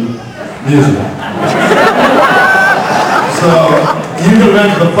fiction musical. So, you can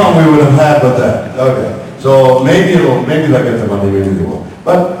imagine the fun we would have had with that. Okay. So maybe they'll get the money, maybe they won't.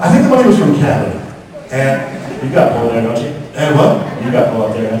 But I think the money was from Canada. And you got pull there, don't you? And what? You got pull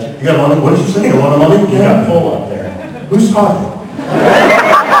up there, don't you? You got a lot of, what did you say? A lot of money? You got pull up there. Who's talking?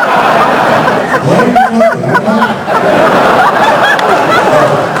 What are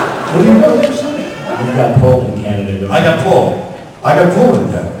you talking? What are you saying? You got pull in Canada, don't you? I got pull. I got pull in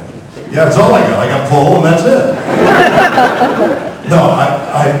Canada. Yeah, that's all I got. I got pull and that's it. No,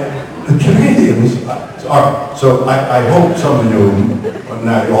 the Canadians, all right, so I hope some of you,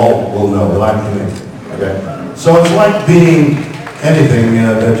 now you all will know that I'm Canadian, okay? So it's like being anything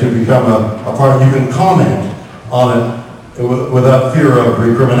that you become a part of. You can comment on it without fear of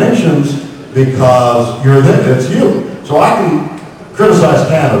recriminations because you're there, it's you. So I can criticize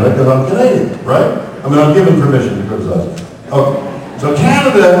Canada because I'm Canadian, right? I mean, I'm given permission to criticize it. Okay, so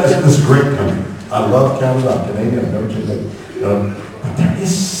Canada is this great country. I love Canada, I'm Canadian, I've never changed it. But there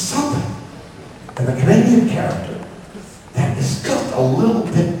is something in the Canadian character that is just a little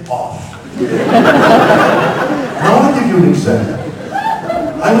bit off. I want to give you an example.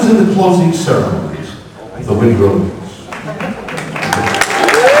 I was in the closing ceremonies of the Winter Olympics.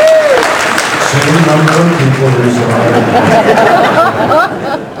 Same number of people who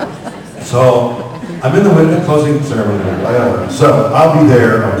So, I'm in the closing ceremony. So, I'll be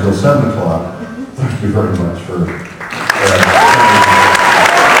there until 7 o'clock. Thank you very much for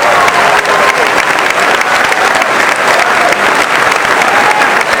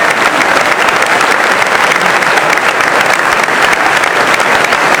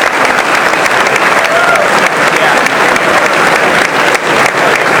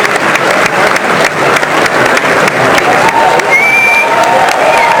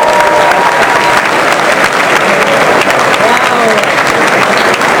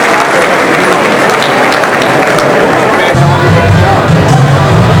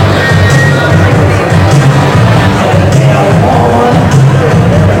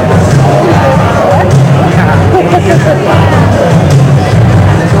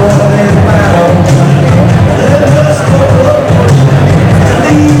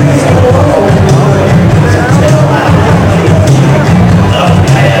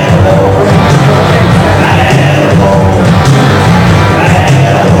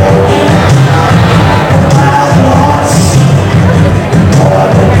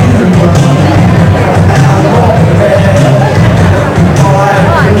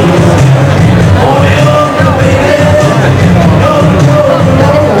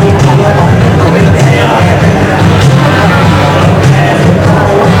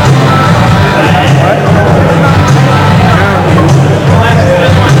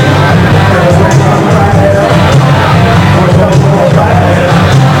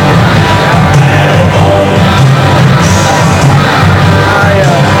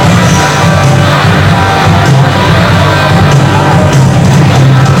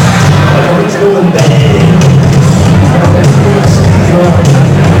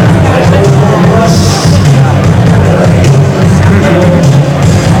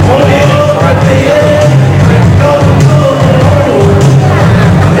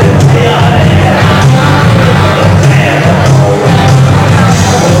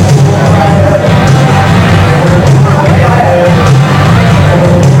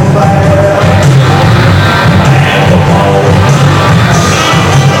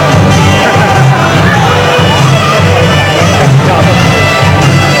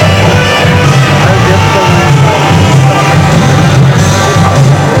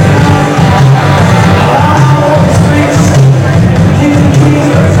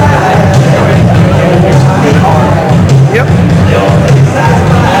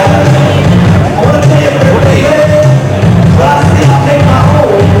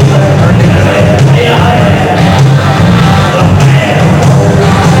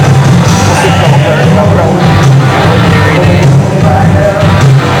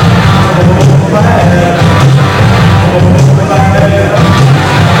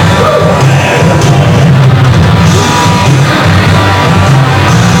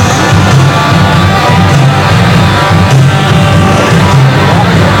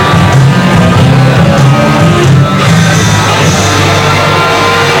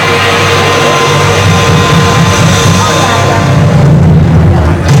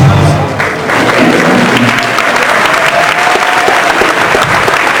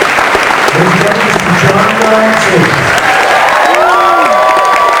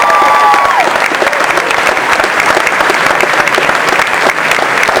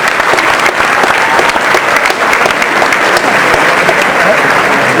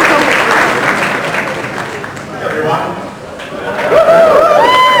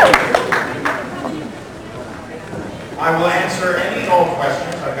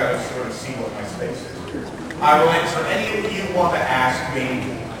I will answer any of you want to ask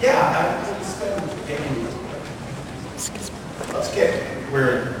me. Yeah, let's get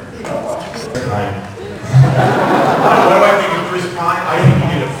where, you know, what do I think of Chris Pine? I think he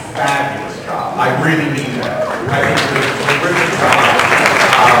did a fabulous job. I really mean that. I think he did a terrific job.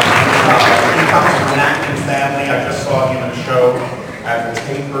 He comes from an acting family. I just saw him in a show at the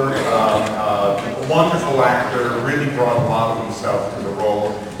paper. A wonderful actor, really brought a lot of himself to the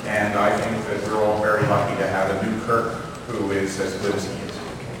role, and I think that we're all very lucky to have a new Kirk who is as good as he is.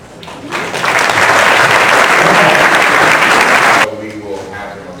 So we will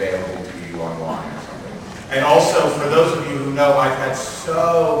have him available to you online or something. And also, for those of you who know, I've had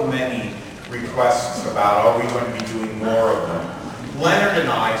so many requests about, are we going to be doing more of them? Leonard and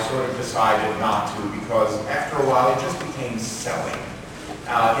I sort of decided not to, because after a while it just became selling.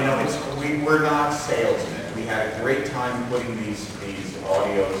 You know, we're not salesmen. We had a great time putting these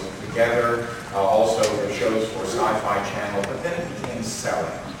audios together, also the shows for Sci-Fi Channel, but then it became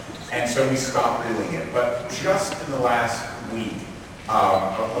selling. And so we stopped doing it. But just in the last week,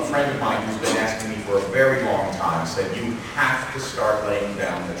 a friend of mine who's been asking me for a very long time said, you have to start laying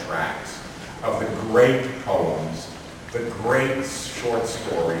down the tracks of the great poems, the great short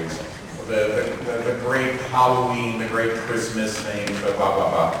stories, the great Halloween, the great Christmas things, the blah, blah,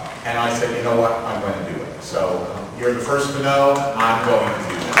 blah. And I said, you know what, I'm going to do it. So you're the first to know, I'm going to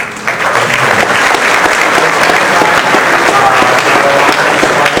do it.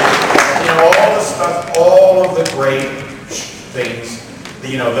 You know, all the stuff, all of the great things,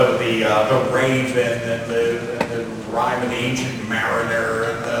 you know, the Raven and the Rhyme of the Ancient Mariner,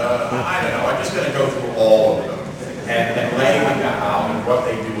 and I don't know, I'm just going to go through all of them and lay them down, and what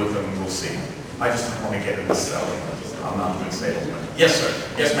they do with them, we'll see. I just don't want to get into selling. I'm not going to say it. Yes, sir.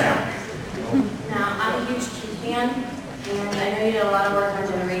 Yes, ma'am. Now, I'm a huge Q fan, and I know you did a lot of work on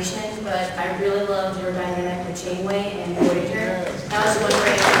Generations, but I really loved your dynamic with Janeway and Voyager. I was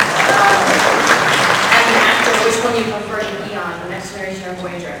wondering, as an actor, which one you prefer to be on, the Next Generation or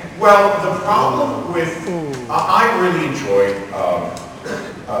Voyager? Well, the problem with, I really enjoyed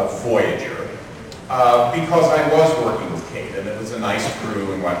Voyager. Because I was working with Kate, and it was a nice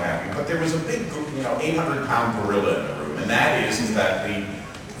crew and what have you, but there was a big, 800-pound gorilla in the room, and that is that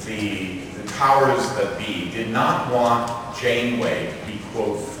the powers that be did not want Janeway to be,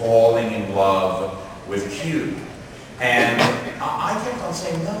 quote, falling in love with Q. And I kept on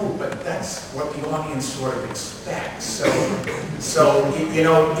saying, no, but that's what the audience sort of expects. So you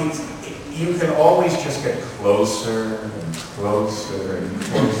know, you can always just get closer and closer and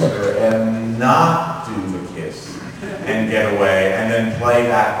closer and not do the kiss and get away and then play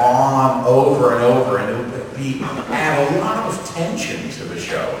that on over and over, and it'll add a lot of tension to the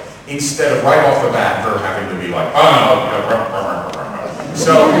show instead of right off the bat her having to be like, oh no.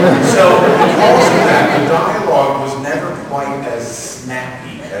 So because of that, the dialogue was never quite as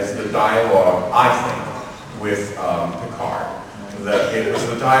snappy as the dialogue, I think, with Picard. It was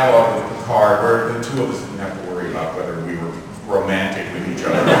the dialogue with Picard where the two of us didn't have to worry about whether we were romantic with each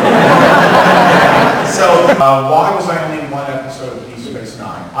other. So, why was I only in one episode of Deep Space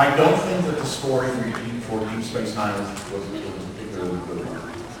Nine? I don't think that the story for Deep Space Nine was a particularly good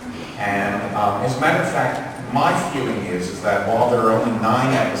one. And as a matter of fact, my feeling is that while there are only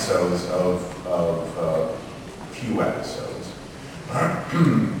 9 episodes of Q episodes,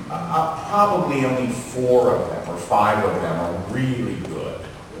 probably only 4 of them or 5 of them are really good.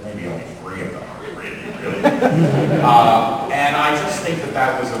 Maybe only 3 of them are really, really good. And I just think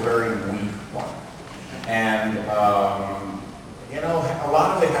that was a very weak one. And, you know, a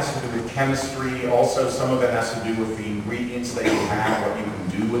lot of it has to do with chemistry. Also, some of it has to do with the ingredients that you have, what you can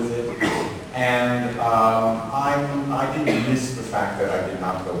do with it. And I didn't miss the fact that I did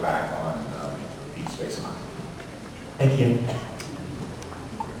not go back on Deep Space Nine. Thank you.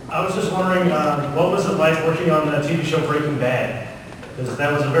 I was just wondering, what was it like working on the TV show Breaking Bad? Because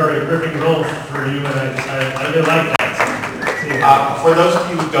that was a very gripping role for you, and I really like that. For those of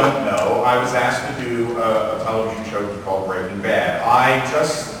you who don't know, I was asked to do a television show called Breaking Bad. I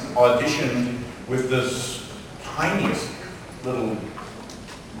just auditioned with this tiniest little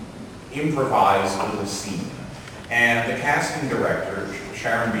improvised little scene. And the casting director,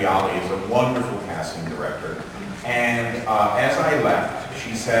 Sharon Bialy, is a wonderful casting director. And as I left,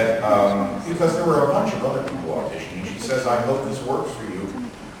 she said, because there were a bunch of other people auditioning, she says, I hope this works for you.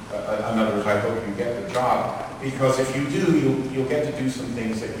 In other words, I hope you get the job. Because if you do, you'll get to do some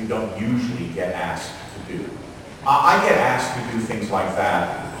things that you don't usually get asked to do. I get asked to do things like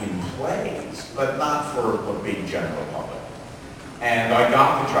that in plays, but not for the big general public. And I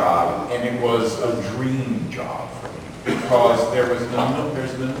got the job, and it was a dream job for me, because there's an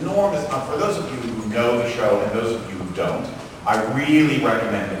enormous, for those of you who know the show and those of you who don't, I really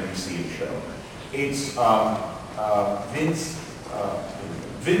recommend that you see the show. It's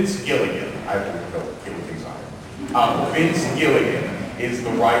Vince Gilligan. I have to go get things on. Vince Gilligan is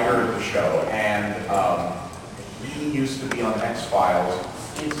the writer of the show, and he used to be on X-Files.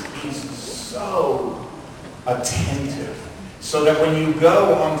 He's so attentive, so that when you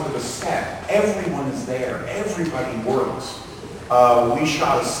go onto the set, everyone is there, everybody works. We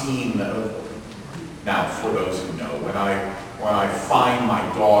shot a scene now for those who know, when I find my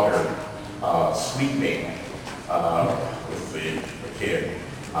daughter sleeping with the kid,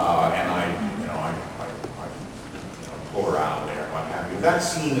 and I pull her out there, what have you. That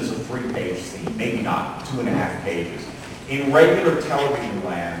scene is a 3-page scene, maybe not, 2.5 pages. In regular television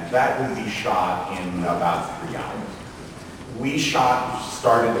land, that would be shot in about 3 hours. We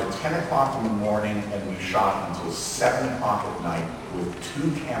started at 10 o'clock in the morning, and we shot until 7 o'clock at night with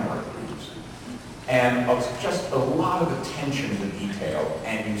 2 camera crews. And just a lot of attention to detail,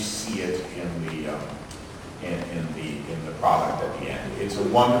 and you see it in the product at the end. It's a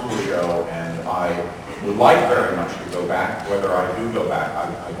wonderful show, and I would like very much to go back. Whether I do go back, I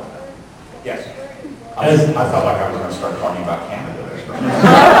don't know. Yes. I felt like I was going to start talking about Canada there.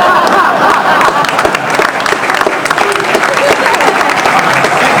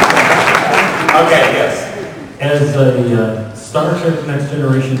 Okay, yes. As a Star Trek Next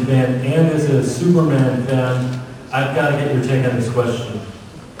Generation fan and as a Superman fan, I've got to get your take on this question.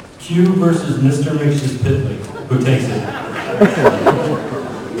 Q versus Mr. Mix's Pitley. Who takes it?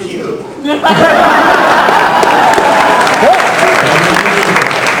 Q.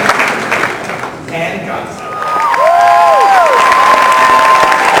 And Godzilla.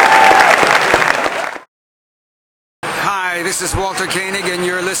 Hi, this is Walter Koenig, and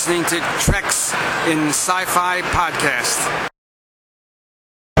you're listening to Treks in Sci-Fi Podcast.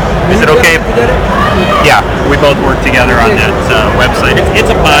 Is it okay? Yeah, we both work together on that website.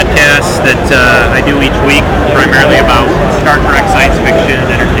 It's a podcast that I do each week, primarily about Star Trek, science fiction,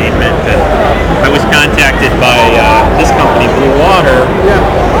 entertainment. And I was contacted by this company, Blue Water,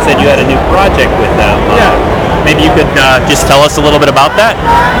 said you had a new project with them. Maybe you could just tell us a little bit about that?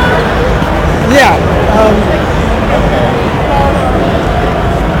 Yeah.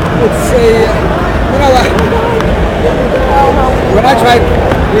 It's a, when I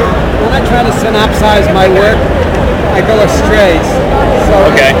try to synopsize my work, I go astray. So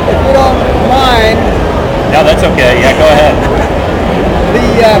if you don't mind. No, that's okay. Yeah, go ahead.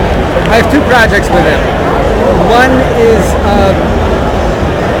 I have 2 projects with him. One is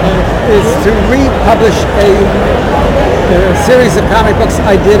to republish a series of comic books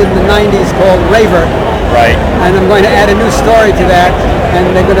I did in the 90s called Raver. Right. And I'm going to add a new story to that, and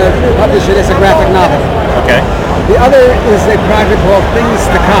they're going to publish it as a graphic novel. Okay. The other is a project called Things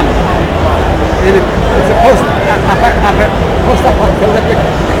to Come. And it's a post-apocalyptic,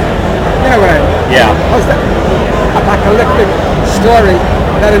 you know what I mean? Yeah. Post-apocalyptic story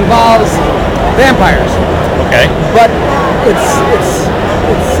that involves vampires. Okay. But it's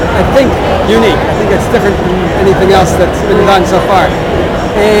I think unique. I think it's different from anything else that's been done so far.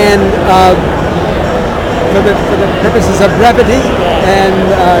 And for the purposes of brevity and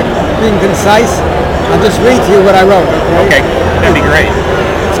being concise, I'll just read to you what I wrote. Okay, that'd be great.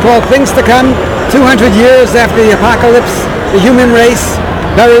 It's called Things to Come. 200 years after the apocalypse, the human race,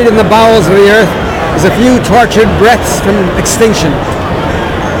 buried in the bowels of the earth, is a few tortured breaths from extinction.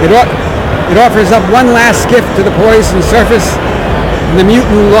 It offers up one last gift to the poisoned surface and the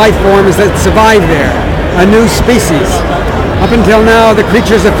mutant life forms that survive there, a new species. Up until now, the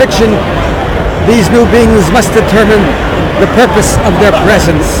creatures of fiction, these new beings must determine the purpose of their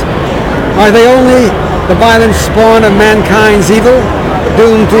presence. Are they only the violent spawn of mankind's evil,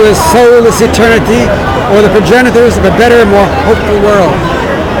 doomed to a soulless eternity, or the progenitors of a better, more hopeful world?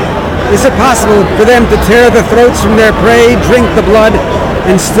 Is it possible for them to tear the throats from their prey, drink the blood,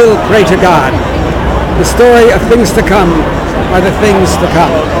 and still pray to God? The story of things to come are the things to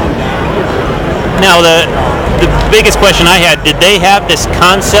come. Now, the biggest question I had, did they have this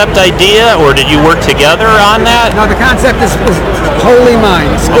concept idea, or did you work together on that? No, the concept is wholly mine,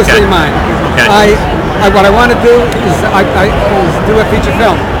 exclusively mine. Okay. What I want to do is do a feature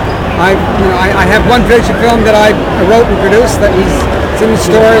film. I have one feature film that I wrote and produced that it's in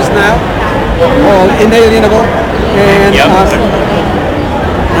stores now, called Inalienable, and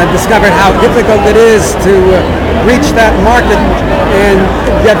I've discovered how difficult it is to reach that market and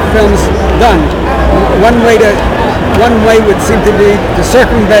get films done. One way would seem to be to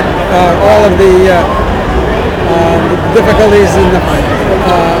circumvent all of the difficulties in of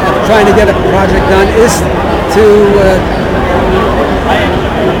trying to get a project done is to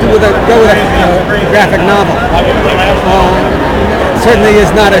do with a go with a graphic novel. Certainly is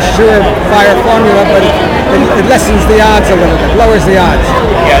not a surefire formula, but it lessens the odds a little bit, lowers the odds.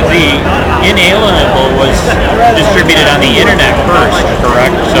 Yeah, the Inalienable was distributed on the internet first,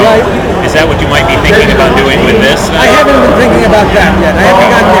 correct? So Right. is that what you might be thinking about doing with this? I haven't been thinking about that yet. I haven't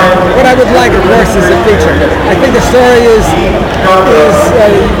gotten there. What I would like, of course, is a feature. I think the story is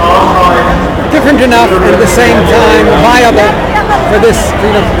different enough and at the same time viable for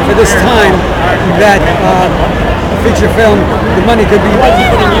this time that feature film, the money could be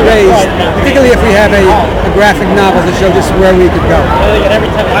raised, particularly if we have a graphic novel to show just where we could go.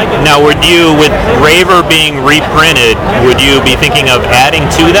 Now, would you, with Raver being reprinted, would you be thinking of adding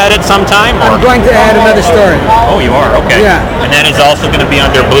to that at some time? Or? I'm going to add another story. Oh, you are? Okay. Yeah. And that is also going to be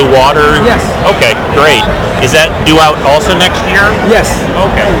under Blue Water? Yes. Okay, great. Is that due out also next year? Yes.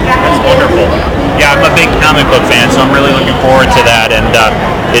 Okay, that's wonderful. Yeah, I'm a big comic book fan, so I'm really looking forward to that, and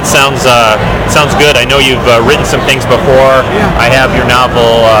it sounds good. I know you've written some things before. Yeah. I have your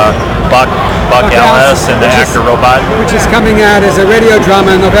novel, Buck Ellis and the Actor Robot. Which is coming out as a radio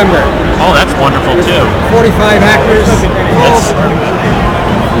drama in November. Oh, that's wonderful too. 45 actors. That's,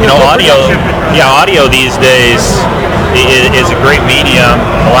 audio these days is a great medium.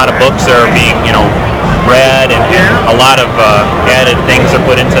 A lot of books are being, read, and a lot of added things are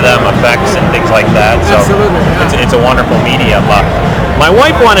put into them, effects and things like that. So it's a wonderful medium. My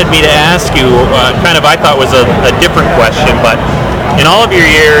wife wanted me to ask you, I thought was a different question, but in all of your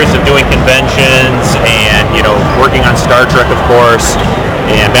years of doing conventions and working on Star Trek, of course,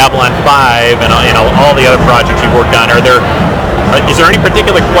 and Babylon 5 and all the other projects you've worked on, is there any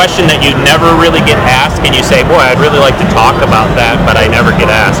particular question that you never really get asked and you say, boy, I'd really like to talk about that, but I never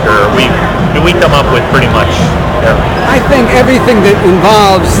get asked? Or do we come up with pretty much everything? I think everything that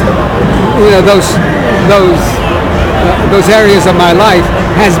involves those areas of my life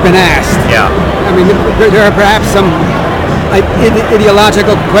has been asked. Yeah. I mean, there are perhaps some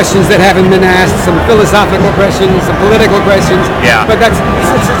ideological questions that haven't been asked, some philosophical questions, some political questions. Yeah. But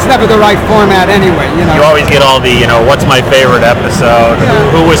it's never the right format anyway. You always get all the, what's my favorite episode?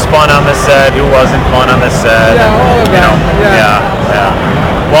 Yeah. Who was fun on the set? Who wasn't fun on the set? Yeah, all of that. Yeah.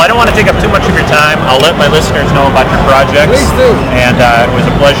 Well, I don't want to take up too much of your time. I'll let my listeners know about your projects. Please do. And it was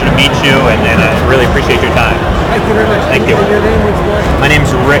a pleasure to meet you, and I really appreciate your time. Thank you very much. Thank you. Your name is what? My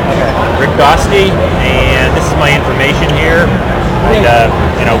name's Rick Gosti, and this is my information here.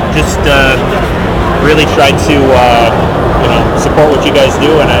 And just really tried to support what you guys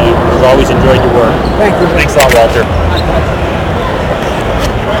do, and I've always enjoyed your work. Thank you. Thanks a lot, Walter.